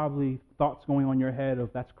there's probably thoughts going on in your head of,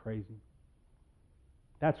 that's crazy.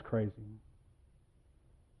 That's crazy.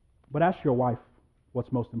 But ask your wife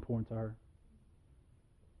what's most important to her.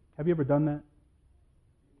 Have you ever done that?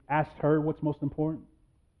 Asked her what's most important?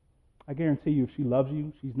 I guarantee you, if she loves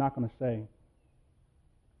you, she's not going to say,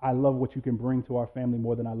 I love what you can bring to our family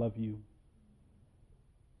more than I love you.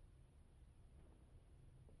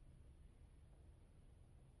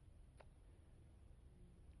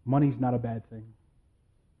 Money's not a bad thing.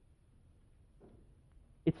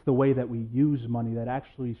 It's the way that we use money that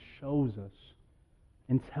actually shows us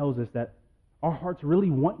and tells us that our hearts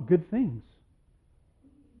really want good things.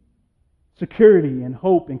 Security and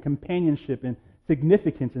hope and companionship and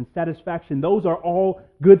significance and satisfaction, those are all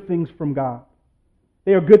good things from God.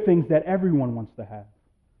 They are good things that everyone wants to have.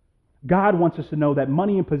 God wants us to know that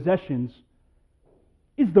money and possessions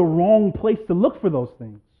is the wrong place to look for those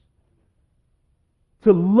things.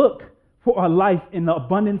 To look for a life in the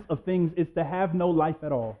abundance of things is to have no life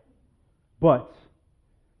at all. But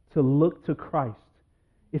to look to Christ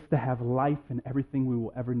is to have life in everything we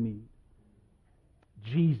will ever need.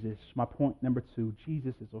 Jesus, my point number 2,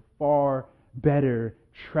 Jesus is a far better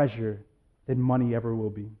treasure than money ever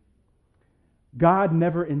will be. God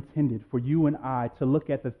never intended for you and I to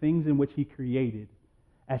look at the things in which He created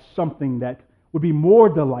as something that would be more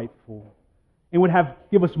delightful and would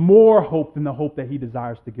give us more hope than the hope that He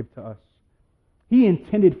desires to give to us. He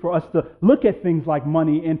intended for us to look at things like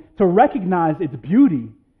money and to recognize its beauty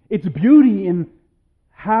in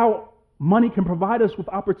how money can provide us with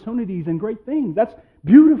opportunities and great things. That's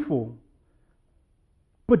beautiful.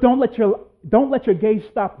 But don't let your gaze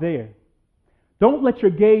stop there. Don't let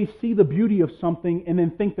your gaze see the beauty of something and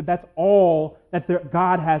then think that that's all that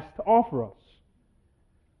God has to offer us.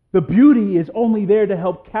 The beauty is only there to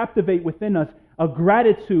help captivate within us a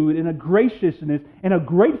gratitude and a graciousness and a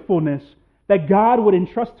gratefulness that God would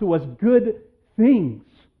entrust to us good things.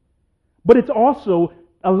 But it also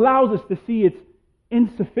allows us to see its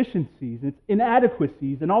insufficiencies, its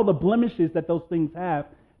inadequacies, and all the blemishes that those things have.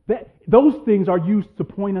 Those things are used to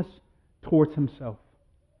point us towards Himself.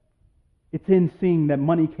 It's in seeing that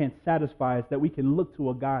money can't satisfy us that we can look to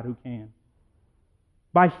a God who can.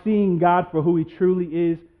 By seeing God for who He truly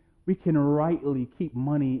is, we can rightly keep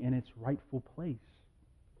money in its rightful place.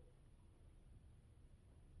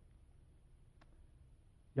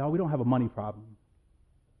 Y'all, we don't have a money problem.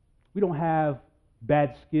 We don't have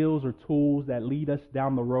bad skills or tools that lead us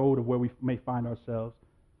down the road of where we may find ourselves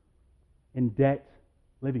in debt,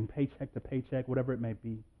 living paycheck to paycheck, whatever it may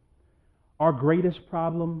be. Our greatest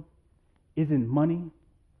problem isn't money.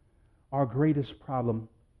 Our greatest problem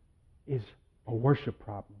is a worship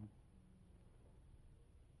problem.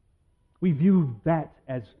 We view that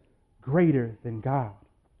as greater than God.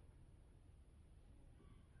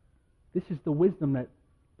 This is the wisdom that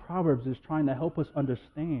Proverbs is trying to help us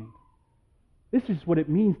understand. This is what it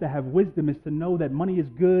means to have wisdom, is to know that money is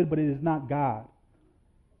good, but it is not God.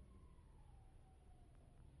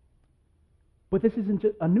 But this isn't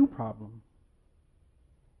just a new problem.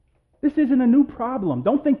 This isn't a new problem.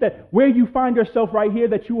 Don't think that where you find yourself right here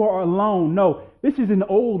that you are alone. No, this is an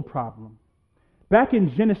old problem. Back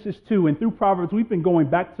in Genesis 2 and through Proverbs, we've been going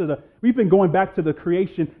back to the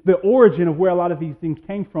creation, the origin of where a lot of these things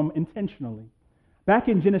came from intentionally. Back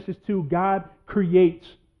in Genesis 2, God creates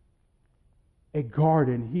a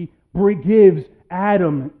garden. He gives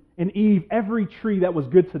Adam and Eve every tree that was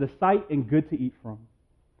good to the sight and good to eat from.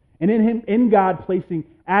 And in God placing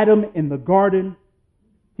Adam in the garden,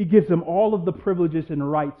 He gives them all of the privileges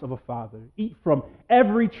and rights of a father. Eat from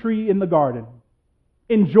every tree in the garden.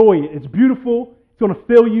 Enjoy it. It's beautiful. It's going to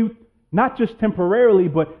fill you, not just temporarily,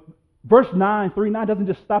 but verse 3:9 doesn't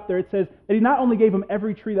just stop there. It says that He not only gave them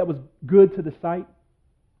every tree that was good to the sight,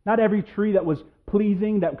 not every tree that was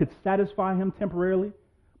pleasing, that could satisfy Him temporarily,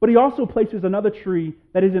 but He also places another tree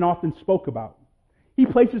that isn't often spoke about. He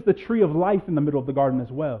places the tree of life in the middle of the garden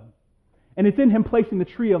as well. And it's in Him placing the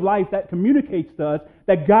tree of life that communicates to us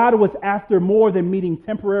that God was after more than meeting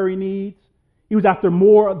temporary needs. He was after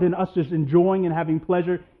more than us just enjoying and having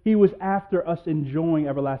pleasure. He was after us enjoying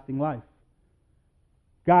everlasting life.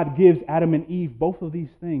 God gives Adam and Eve both of these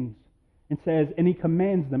things and says, and He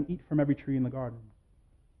commands them, eat from every tree in the garden.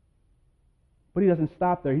 But He doesn't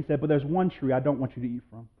stop there. He said, but there's one tree I don't want you to eat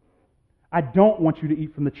from. I don't want you to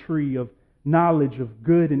eat from the tree of knowledge of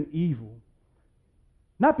good and evil.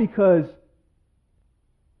 Not because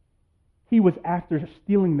He was after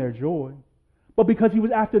stealing their joy, but because He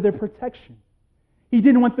was after their protection. He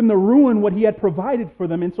didn't want them to ruin what He had provided for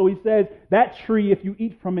them. And so He says, that tree, if you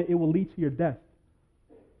eat from it, it will lead to your death.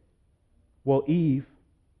 Well, Eve,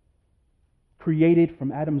 created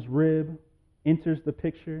from Adam's rib, enters the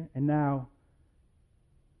picture, and now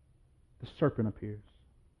the serpent appears.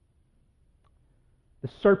 The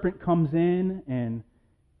serpent comes in and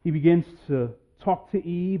he begins to talk to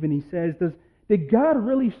Eve, and he says, did God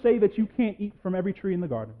really say that you can't eat from every tree in the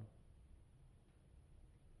garden?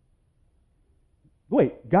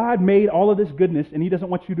 Wait, God made all of this goodness and He doesn't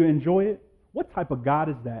want you to enjoy it? What type of God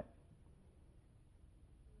is that?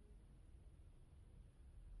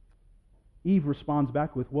 Eve responds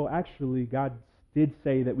back with, well, actually, God did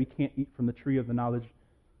say that we can't eat from the tree of the knowledge,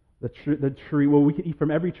 the tree. Well, we can eat from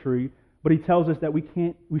every tree, but He tells us that we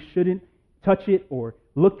shouldn't touch it or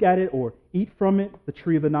look at it or eat from it, the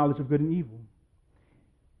tree of the knowledge of good and evil.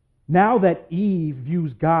 Now that Eve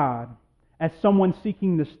views God as someone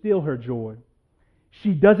seeking to steal her joy,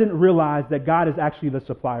 she doesn't realize that God is actually the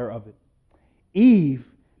supplier of it. Eve,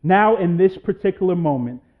 now in this particular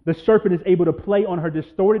moment, the serpent is able to play on her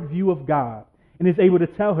distorted view of God and is able to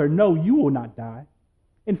tell her, no, you will not die.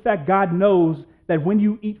 In fact, God knows that when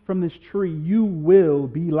you eat from this tree, you will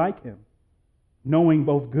be like Him, knowing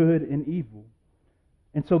both good and evil.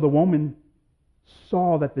 And so the woman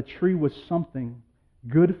saw that the tree was something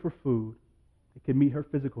good for food. It could meet her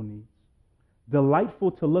physical needs.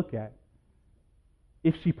 Delightful to look at.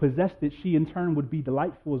 If she possessed it, she in turn would be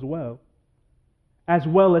delightful as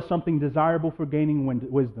well as something desirable for gaining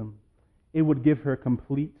wisdom. It would give her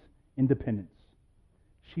complete independence.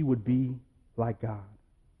 She would be like God.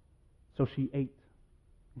 So she ate.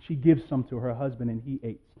 She gives some to her husband, and he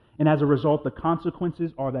ate. And as a result, the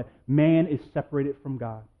consequences are that man is separated from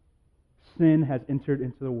God. Sin has entered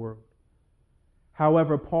into the world.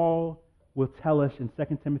 However, Paul will tell us in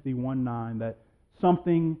 2 Timothy 1:9 that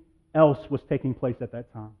something else was taking place at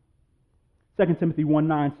that time. 2 Timothy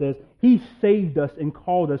 1:9 says, He saved us and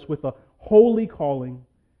called us with a holy calling,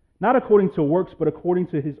 not according to works, but according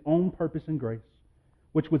to His own purpose and grace,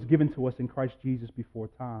 which was given to us in Christ Jesus before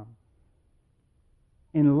time.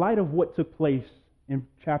 In light of what took place in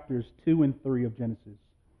chapters 2 and 3 of Genesis,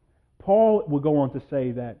 Paul will go on to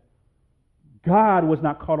say that God was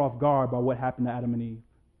not caught off guard by what happened to Adam and Eve.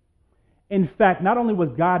 In fact, not only was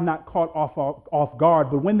God not caught off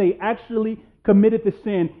guard, but when they actually committed the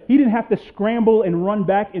sin, He didn't have to scramble and run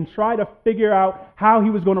back and try to figure out how He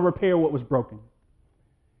was going to repair what was broken.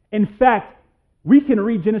 In fact, we can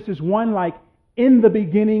read Genesis 1 like, in the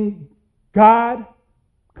beginning, God,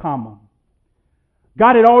 comma.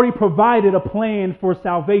 God had already provided a plan for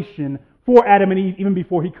salvation for Adam and Eve even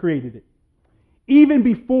before He created it. Even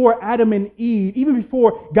before Adam and Eve, even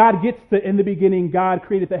before God gets to in the beginning, God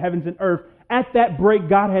created the heavens and earth. At that break,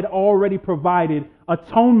 God had already provided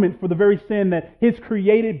atonement for the very sin that His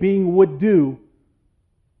created being would do,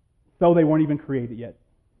 though they weren't even created yet.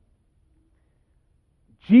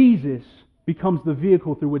 Jesus becomes the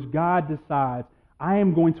vehicle through which God decides, I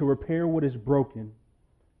am going to repair what is broken,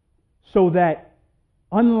 so that,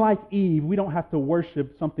 unlike Eve, we don't have to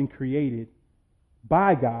worship something created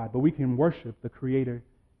by God, but we can worship the Creator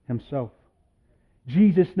Himself.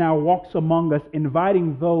 Jesus now walks among us,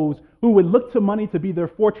 inviting those who would look to money to be their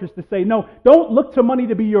fortress to say, no, don't look to money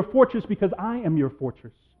to be your fortress, because I am your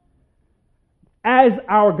fortress. As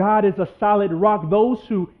our God is a solid rock, those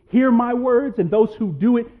who hear my words and those who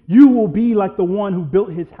do it, you will be like the one who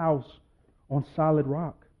built his house on solid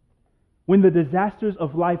rock. When the disasters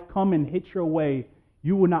of life come and hit your way,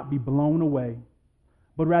 you will not be blown away,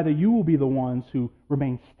 but rather you will be the ones who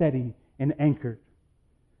remain steady and anchored.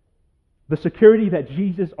 The security that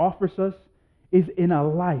Jesus offers us is in a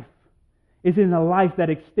life that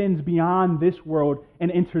extends beyond this world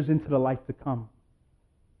and enters into the life to come.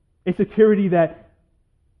 A security that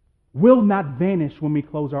will not vanish when we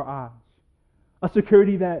close our eyes. A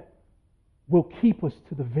security that will keep us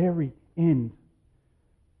to the very end.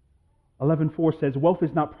 11:4 says, wealth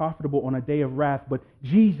is not profitable on a day of wrath, but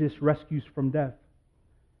Jesus rescues from death.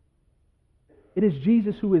 It is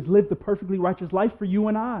Jesus who has lived the perfectly righteous life for you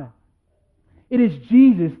and I. It is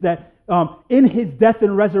Jesus that in His death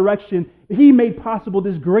and resurrection, He made possible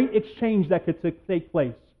this great exchange that could take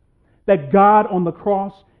place. That God on the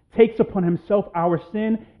cross takes upon Himself our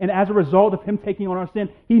sin, and as a result of Him taking on our sin,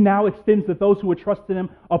 He now extends to those who would trust in Him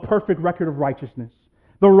a perfect record of righteousness.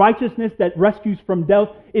 The righteousness that rescues from death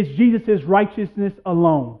is Jesus' righteousness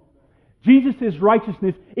alone. Jesus'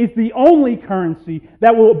 righteousness is the only currency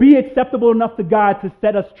that will be acceptable enough to God to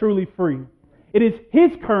set us truly free. It is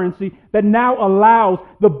His currency that now allows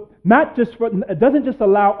it doesn't just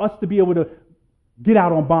allow us to be able to get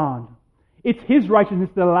out on bond. It's His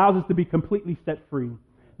righteousness that allows us to be completely set free.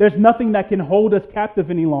 There's nothing that can hold us captive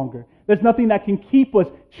any longer. There's nothing that can keep us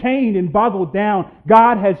chained and boggled down.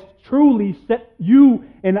 God has truly set you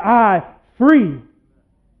and I free.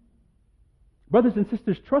 Brothers and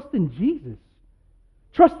sisters, trust in Jesus.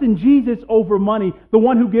 Trust in Jesus over money, the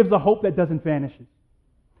one who gives a hope that doesn't vanish.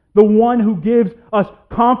 The one who gives us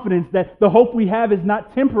confidence that the hope we have is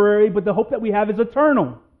not temporary, but the hope that we have is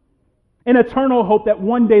eternal. An eternal hope that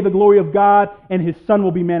one day the glory of God and His Son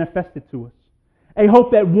will be manifested to us. A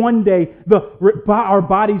hope that one day our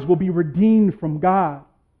bodies will be redeemed from God.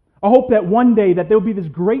 A hope that one day that there will be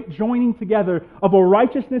this great joining together of a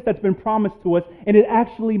righteousness that's been promised to us and it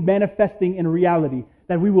actually manifesting in reality.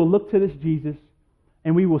 That we will look to this Jesus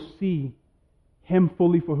and we will see Him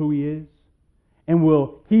fully for who He is. And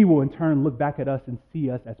He will in turn look back at us and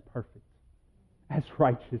see us as perfect, as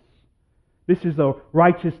righteous. This is a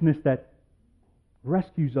righteousness that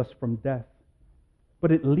rescues us from death,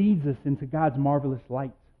 but it leads us into God's marvelous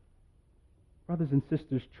light. Brothers and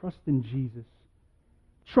sisters, trust in Jesus.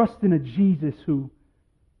 Trust in a Jesus who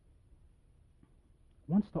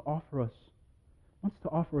wants to offer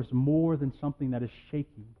us more than something that is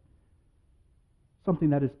shaky, something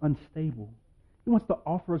that is unstable. He wants to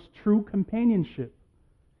offer us true companionship.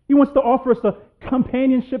 He wants to offer us a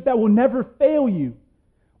companionship that will never fail you.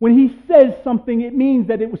 When He says something, it means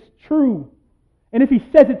that it was true. And if He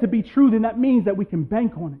says it to be true, then that means that we can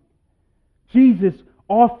bank on it. Jesus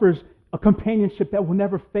offers a companionship that will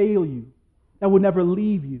never fail you, that will never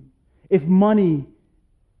leave you. If money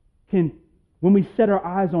can, when we set our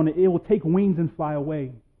eyes on it, it will take wings and fly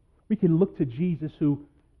away. We can look to Jesus who,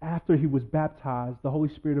 after He was baptized, the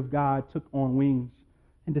Holy Spirit of God took on wings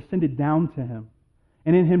and descended down to Him.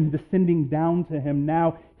 And in Him descending down to Him,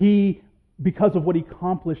 now He, because of what He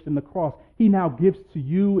accomplished in the cross, He now gives to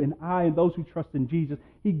you and I and those who trust in Jesus,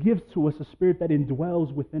 He gives to us a Spirit that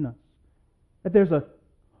indwells within us. That there's a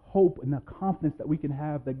hope and a confidence that we can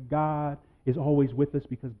have that God is always with us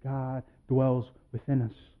because God dwells within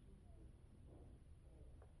us.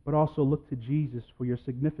 But also look to Jesus for your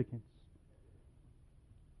significance.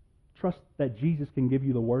 Trust that Jesus can give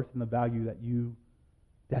you the worth and the value that you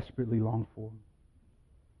desperately long for.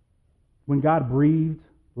 When God breathed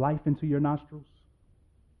life into your nostrils,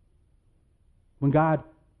 when God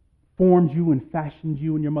formed you and fashioned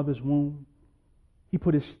you in your mother's womb, He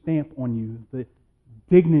put His stamp on you, the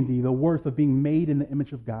dignity, the worth of being made in the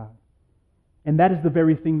image of God. And that is the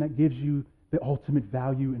very thing that gives you the ultimate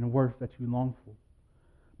value and worth that you long for.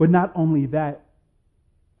 But not only that,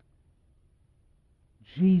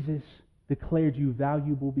 Jesus declared you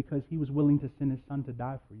valuable because He was willing to send His Son to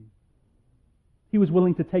die for you. He was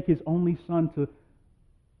willing to take His only Son to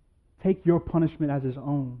take your punishment as His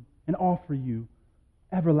own and offer you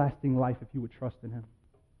everlasting life if you would trust in Him.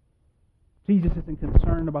 Jesus isn't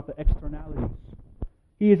concerned about the externalities.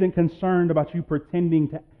 He isn't concerned about you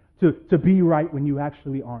pretending to be right when you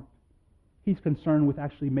actually aren't. He's concerned with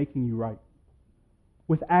actually making you right,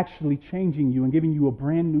 with actually changing you and giving you a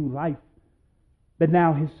brand new life. That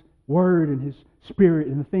now His Word and His Spirit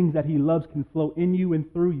and the things that He loves can flow in you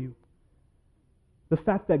and through you. The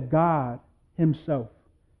fact that God Himself,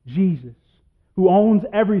 Jesus, who owns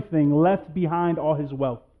everything, left behind all His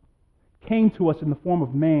wealth, came to us in the form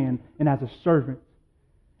of man and as a servant,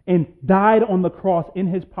 and died on the cross in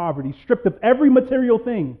His poverty, stripped of every material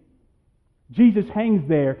thing. Jesus hangs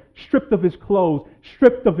there, stripped of His clothes,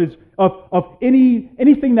 stripped of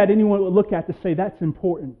anything that anyone would look at to say that's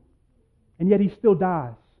important. And yet He still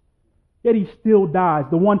dies. Yet He still dies.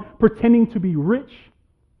 The one pretending to be rich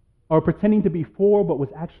or pretending to be poor but was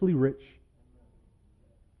actually rich.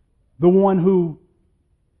 The one who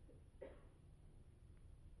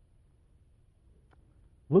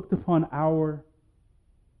looked upon our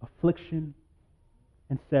affliction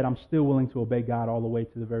and said, I'm still willing to obey God all the way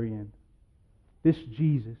to the very end. This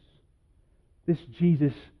Jesus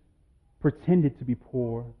pretended to be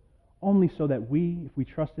poor only so that we, if we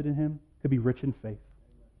trusted in Him, could be rich in faith.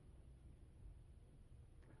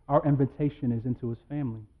 Our invitation is into His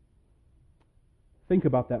family. Think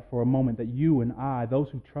about that for a moment, that you and I, those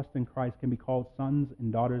who trust in Christ, can be called sons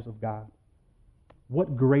and daughters of God.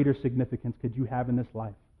 What greater significance could you have in this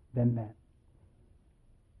life than that?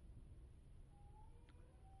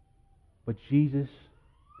 But Jesus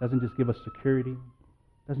doesn't just give us security,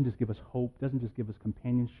 doesn't just give us hope, doesn't just give us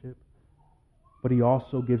companionship, but He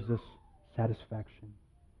also gives us satisfaction.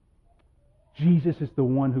 Jesus is the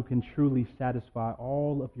one who can truly satisfy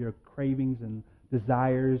all of your cravings and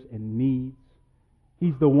desires and needs.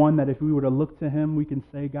 He's the one that if we were to look to Him, we can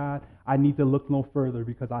say, God, I need to look no further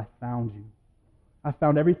because I found You. I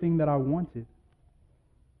found everything that I wanted.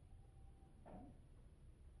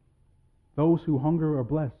 Those who hunger are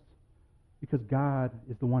blessed because God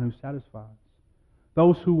is the one who satisfies.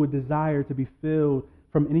 Those who would desire to be filled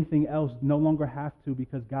from anything else, no longer have to,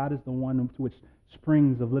 because God is the one to which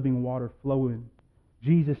springs of living water flow in.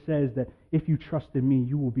 Jesus says that if you trust in me,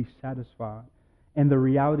 you will be satisfied. And the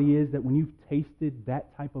reality is that when you've tasted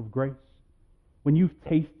that type of grace, when you've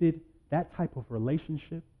tasted that type of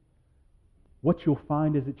relationship, what you'll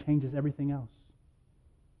find is it changes everything else.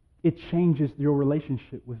 It changes your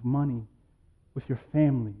relationship with money, with your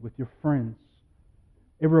family, with your friends.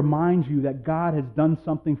 It reminds you that God has done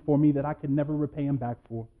something for me that I could never repay Him back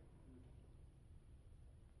for.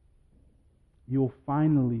 You'll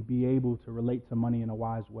finally be able to relate to money in a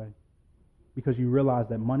wise way, because you realize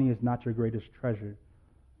that money is not your greatest treasure.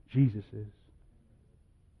 Jesus is.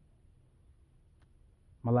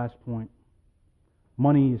 My last point.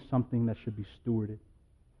 Money is something that should be stewarded.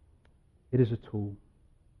 It is a tool.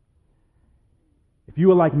 If you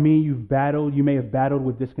are like me, you may have battled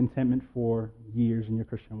with discontentment for years in your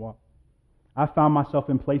Christian walk. I found myself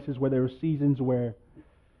in places where there were seasons where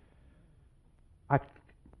I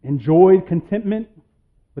enjoyed contentment,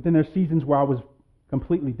 but then there's seasons where I was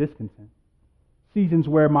completely discontent. Seasons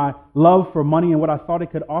where my love for money and what I thought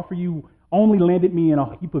it could offer you only landed me in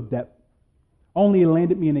a heap of debt. Only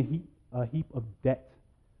landed me in a heap of debt.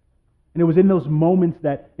 And it was in those moments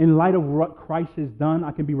that, in light of what Christ has done,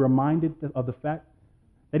 I can be reminded of the fact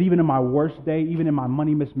that even in my worst day, even in my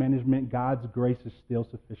money mismanagement, God's grace is still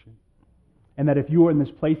sufficient. And that if you are in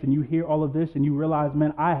this place and you hear all of this and you realize,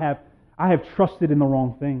 man, I have trusted in the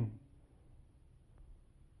wrong thing,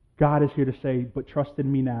 God is here to say, but trust in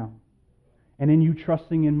me now. And in you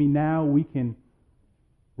trusting in me now, we can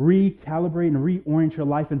recalibrate and reorient your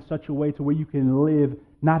life in such a way to where you can live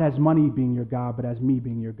not as money being your God, but as me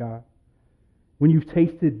being your God. When you've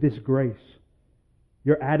tasted this grace,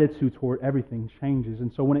 your attitude toward everything changes.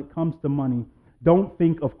 And so when it comes to money, don't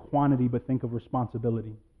think of quantity, but think of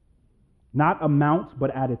responsibility. Not amount,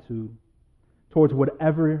 but attitude towards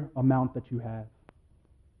whatever amount that you have.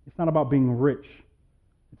 It's not about being rich.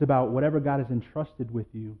 It's about whatever God has entrusted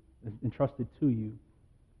to you,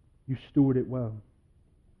 you steward it well.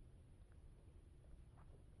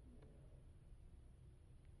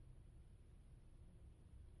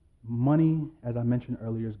 Money, as I mentioned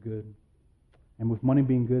earlier, is good. And with money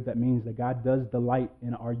being good, that means that God does delight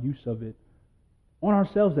in our use of it on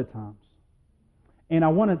ourselves at times. And I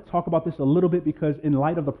want to talk about this a little bit because in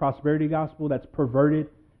light of the prosperity gospel that's perverted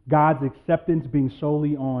God's acceptance being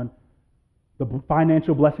solely on the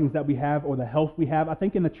financial blessings that we have or the health we have, I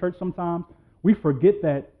think in the church sometimes we forget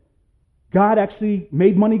that God actually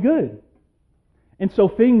made money good. And so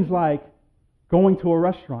things like going to a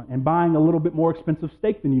restaurant and buying a little bit more expensive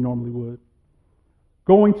steak than you normally would,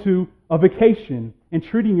 going to a vacation and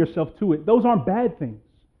treating yourself to it, those aren't bad things.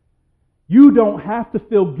 You don't have to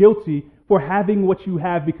feel guilty for having what you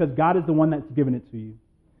have because God is the one that's given it to you.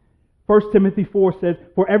 1 Timothy 4 says,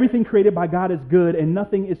 "For everything created by God is good, and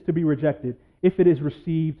nothing is to be rejected if it is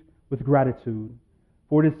received with gratitude.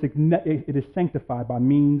 For it is sanctified by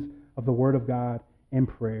means of the Word of God and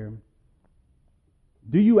prayer."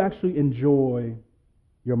 Do you actually enjoy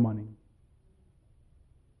your money?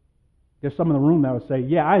 There's some in the room that would say,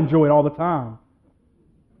 yeah, I enjoy it all the time.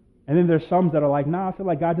 And then there's some that are like, nah, I feel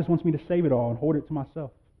like God just wants me to save it all and hold it to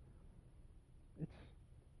myself.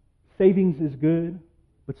 Savings is good,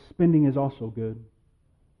 but spending is also good.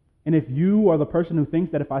 And if you are the person who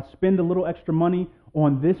thinks that if I spend a little extra money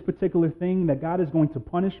on this particular thing, that God is going to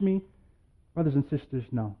punish me, brothers and sisters,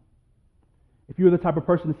 no. If you're the type of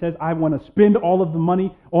person that says, I want to spend all of the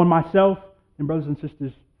money on myself, then brothers and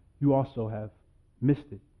sisters, you also have missed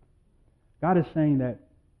it. God is saying that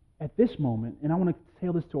at this moment, and I want to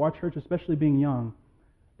tell this to our church, especially being young,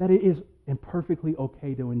 that it is perfectly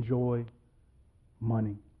okay to enjoy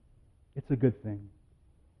money. It's a good thing.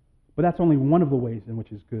 But that's only one of the ways in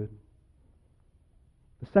which it's good.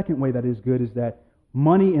 The second way that is good is that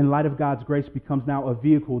money, in light of God's grace, becomes now a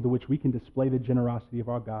vehicle to which we can display the generosity of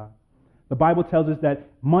our God. The Bible tells us that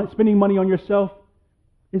spending money on yourself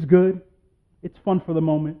is good. It's fun for the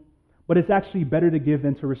moment. But it's actually better to give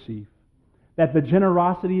than to receive. That the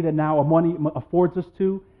generosity that now money affords us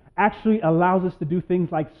to actually allows us to do things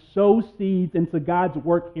like sow seeds into God's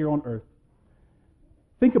work here on earth.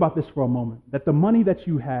 Think about this for a moment. That the money that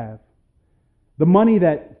you have, the money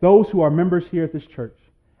that those who are members here at this church,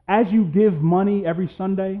 as you give money every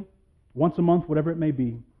Sunday, once a month, whatever it may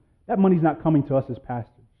be, that money's not coming to us as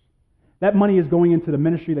pastors. That money is going into the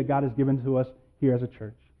ministry that God has given to us here as a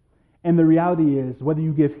church. And the reality is, whether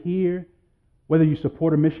you give here, whether you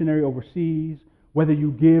support a missionary overseas, whether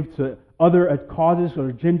you give to other causes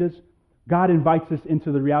or agendas, God invites us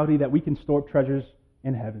into the reality that we can store up treasures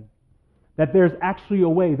in heaven. That there's actually a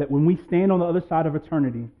way that when we stand on the other side of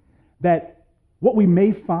eternity, that what we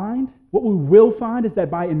may find, what we will find is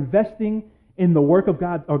that by investing in the work of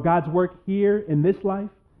God, or God's work here in this life,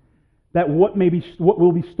 that what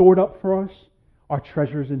will be stored up for us are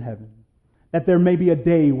treasures in heaven. That there may be a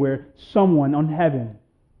day where someone on heaven,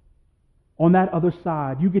 on that other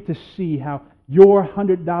side, you get to see how your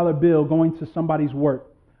 $100 bill going to somebody's work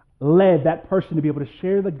led that person to be able to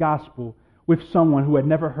share the gospel with someone who had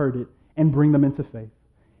never heard it and bring them into faith.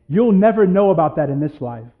 You'll never know about that in this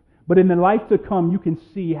life. But in the life to come, you can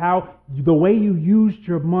see how the way you used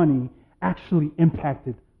your money actually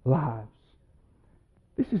impacted lives.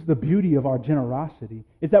 This is the beauty of our generosity,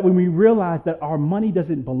 is that when we realize that our money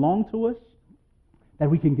doesn't belong to us, that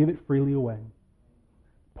we can give it freely away.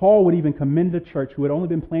 Paul would even commend the church who had only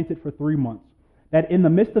been planted for 3 months, that in the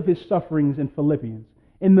midst of his sufferings in Philippians,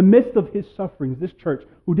 in the midst of his sufferings, this church,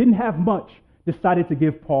 who didn't have much, decided to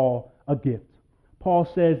give Paul a gift. Paul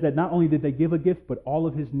says that not only did they give a gift, but all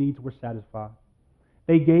of his needs were satisfied.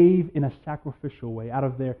 They gave in a sacrificial way, out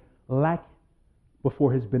of their lack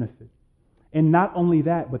before his benefit. And not only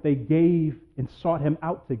that, but they gave and sought him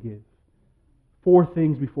out to give. 4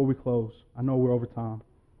 things before we close. I know we're over time.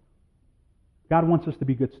 God wants us to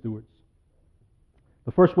be good stewards.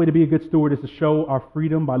 The first way to be a good steward is to show our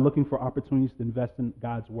freedom by looking for opportunities to invest in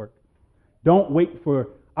God's work. Don't wait for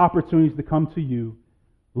opportunities to come to you.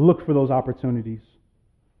 Look for those opportunities.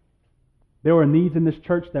 There are needs in this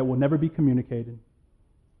church that will never be communicated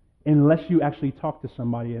unless you actually talk to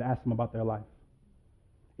somebody and ask them about their life.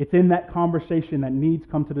 It's in that conversation that needs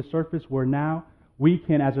come to the surface where now we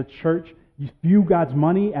can, as a church, view God's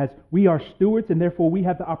money as we are stewards, and therefore we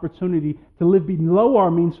have the opportunity to live below our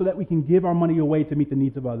means so that we can give our money away to meet the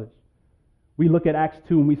needs of others. We look at Acts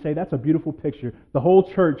 2 and we say, that's a beautiful picture. The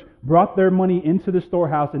whole church brought their money into the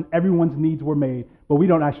storehouse and everyone's needs were made, but we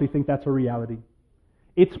don't actually think that's a reality.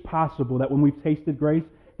 It's possible that when we've tasted grace,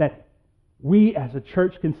 that we as a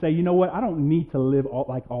church can say, you know what, I don't need to live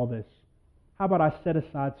like all this. How about I set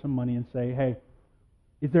aside some money and say, hey,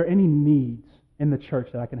 is there any needs in the church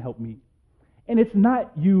that I can help meet? And it's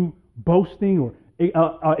not you boasting or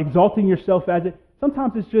exalting yourself as it.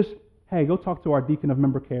 Sometimes it's just, hey, go talk to our deacon of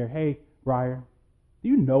member care. Hey, Briar, do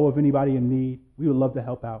you know of anybody in need? We would love to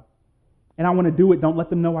help out. And I want to do it. Don't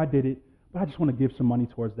let them know I did it. But I just want to give some money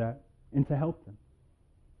towards that and to help them.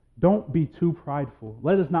 Don't be too prideful.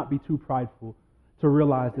 Let us not be too prideful to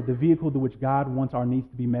realize that the vehicle to which God wants our needs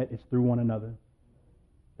to be met is through one another.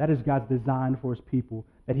 That is God's design for His people,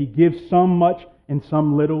 that He gives some much and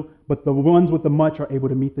some little, but the ones with the much are able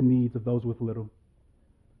to meet the needs of those with little.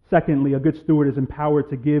 Secondly, a good steward is empowered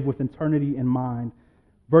to give with eternity in mind.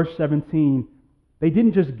 Verse 17, they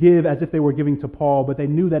didn't just give as if they were giving to Paul, but they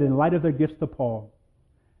knew that in light of their gifts to Paul,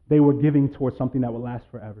 they were giving towards something that would last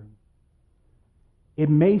forever. It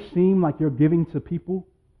may seem like you're giving to people.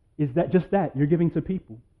 Is that just that? You're giving to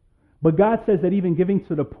people. But God says that even giving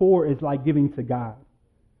to the poor is like giving to God.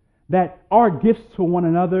 That our gifts to one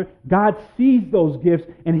another, God sees those gifts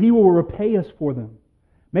and He will repay us for them.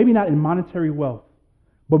 Maybe not in monetary wealth,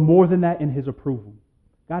 but more than that, in His approval.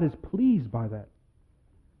 God is pleased by that.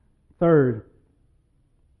 Third,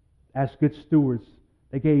 as good stewards,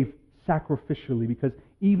 they gave sacrificially, because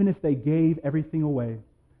even if they gave everything away,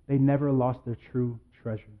 they never lost their true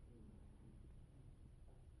treasure.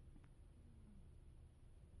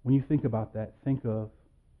 When you think about that, think of,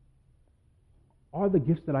 are the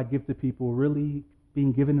gifts that I give to people really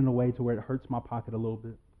being given in a way to where it hurts my pocket a little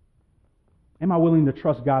bit? Am I willing to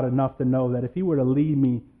trust God enough to know that if He were to lead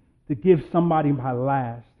me to give somebody my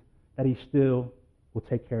last, that He still will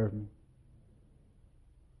take care of me?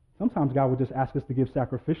 Sometimes God will just ask us to give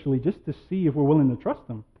sacrificially just to see if we're willing to trust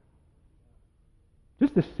Him.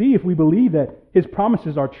 Just to see if we believe that His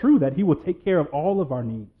promises are true, that He will take care of all of our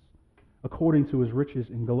needs according to His riches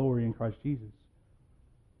and glory in Christ Jesus.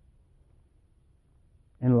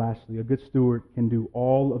 And lastly, a good steward can do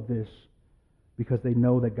all of this because they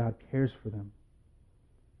know that God cares for them.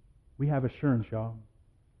 We have assurance, y'all.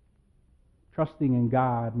 Trusting in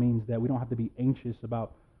God means that we don't have to be anxious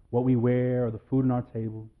about what we wear or the food on our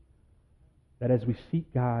table. That as we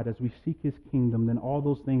seek God, as we seek His kingdom, then all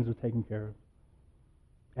those things are taken care of.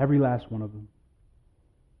 Every last one of them.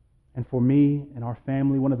 And for me and our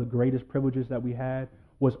family, one of the greatest privileges that we had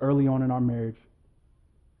was early on in our marriage,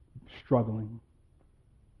 struggling.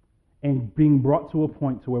 And being brought to a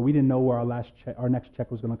point to where we didn't know where our next check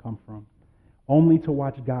was going to come from. Only to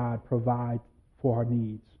watch God provide for our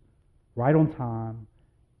needs, right on time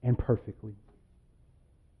and perfectly.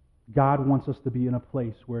 God wants us to be in a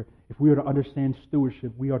place where if we are to understand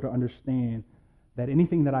stewardship, we are to understand that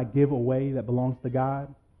anything that I give away that belongs to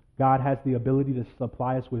God, God has the ability to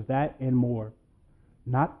supply us with that and more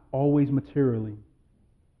not always materially,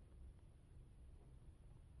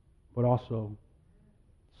 but also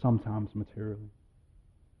sometimes materially.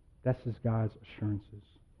 That's just God's assurances.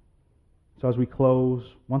 So as we close,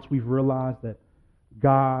 once we've realized that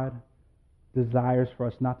God desires for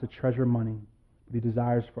us not to treasure money, but He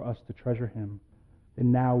desires for us to treasure Him,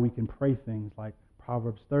 then now we can pray things like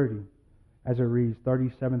Proverbs 30, as it reads,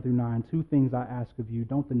 37 through 9, 2 things I ask of you,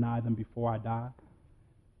 don't deny them before I die.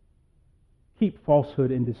 Keep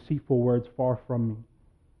falsehood and deceitful words far from me.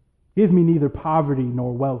 Give me neither poverty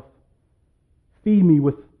nor wealth. Feed me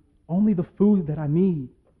with only the food that I need.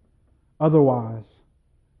 Otherwise,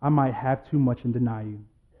 I might have too much and deny you,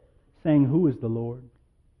 saying, who is the Lord?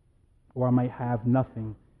 Or I might have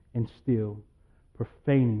nothing and still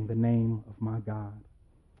profaning the name of my God.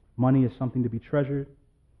 Money is something to be treasured,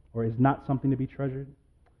 or is not something to be treasured.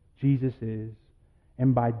 Jesus is,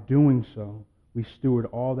 and by doing so, we steward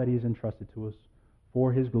all that He has entrusted to us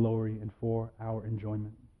for His glory and for our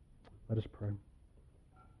enjoyment. Let us pray.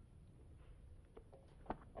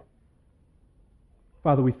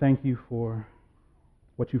 Father, we thank You for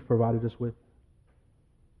what You've provided us with.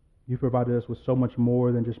 You provided us with so much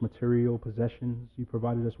more than just material possessions. You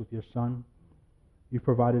provided us with Your Son. You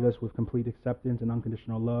provided us with complete acceptance and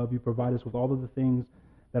unconditional love. You provide us with all of the things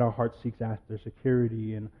that our heart seeks after: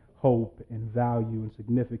 security and hope and value and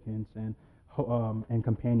significance and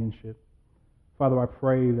companionship. Father, I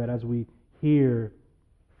pray that as we hear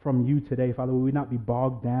from You today, Father, would we not be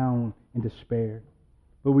bogged down in despair,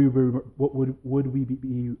 but would we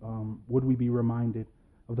be reminded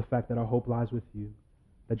of the fact that our hope lies with You,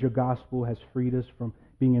 that Your gospel has freed us from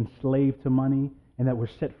being enslaved to money, and that we're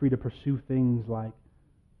set free to pursue things like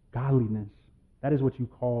godliness. That is what You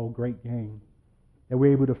call great gain. That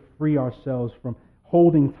we're able to free ourselves from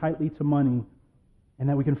holding tightly to money, and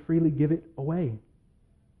that we can freely give it away.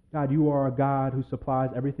 God, You are a God who supplies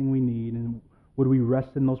everything we need, and would we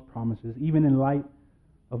rest in those promises, even in light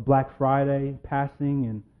of Black Friday passing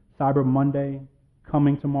and Cyber Monday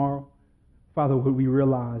coming tomorrow? Father, would we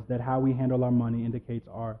realize that how we handle our money indicates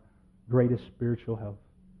our greatest spiritual health?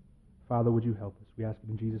 Father, would You help us? We ask it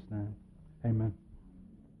in Jesus' name. Amen.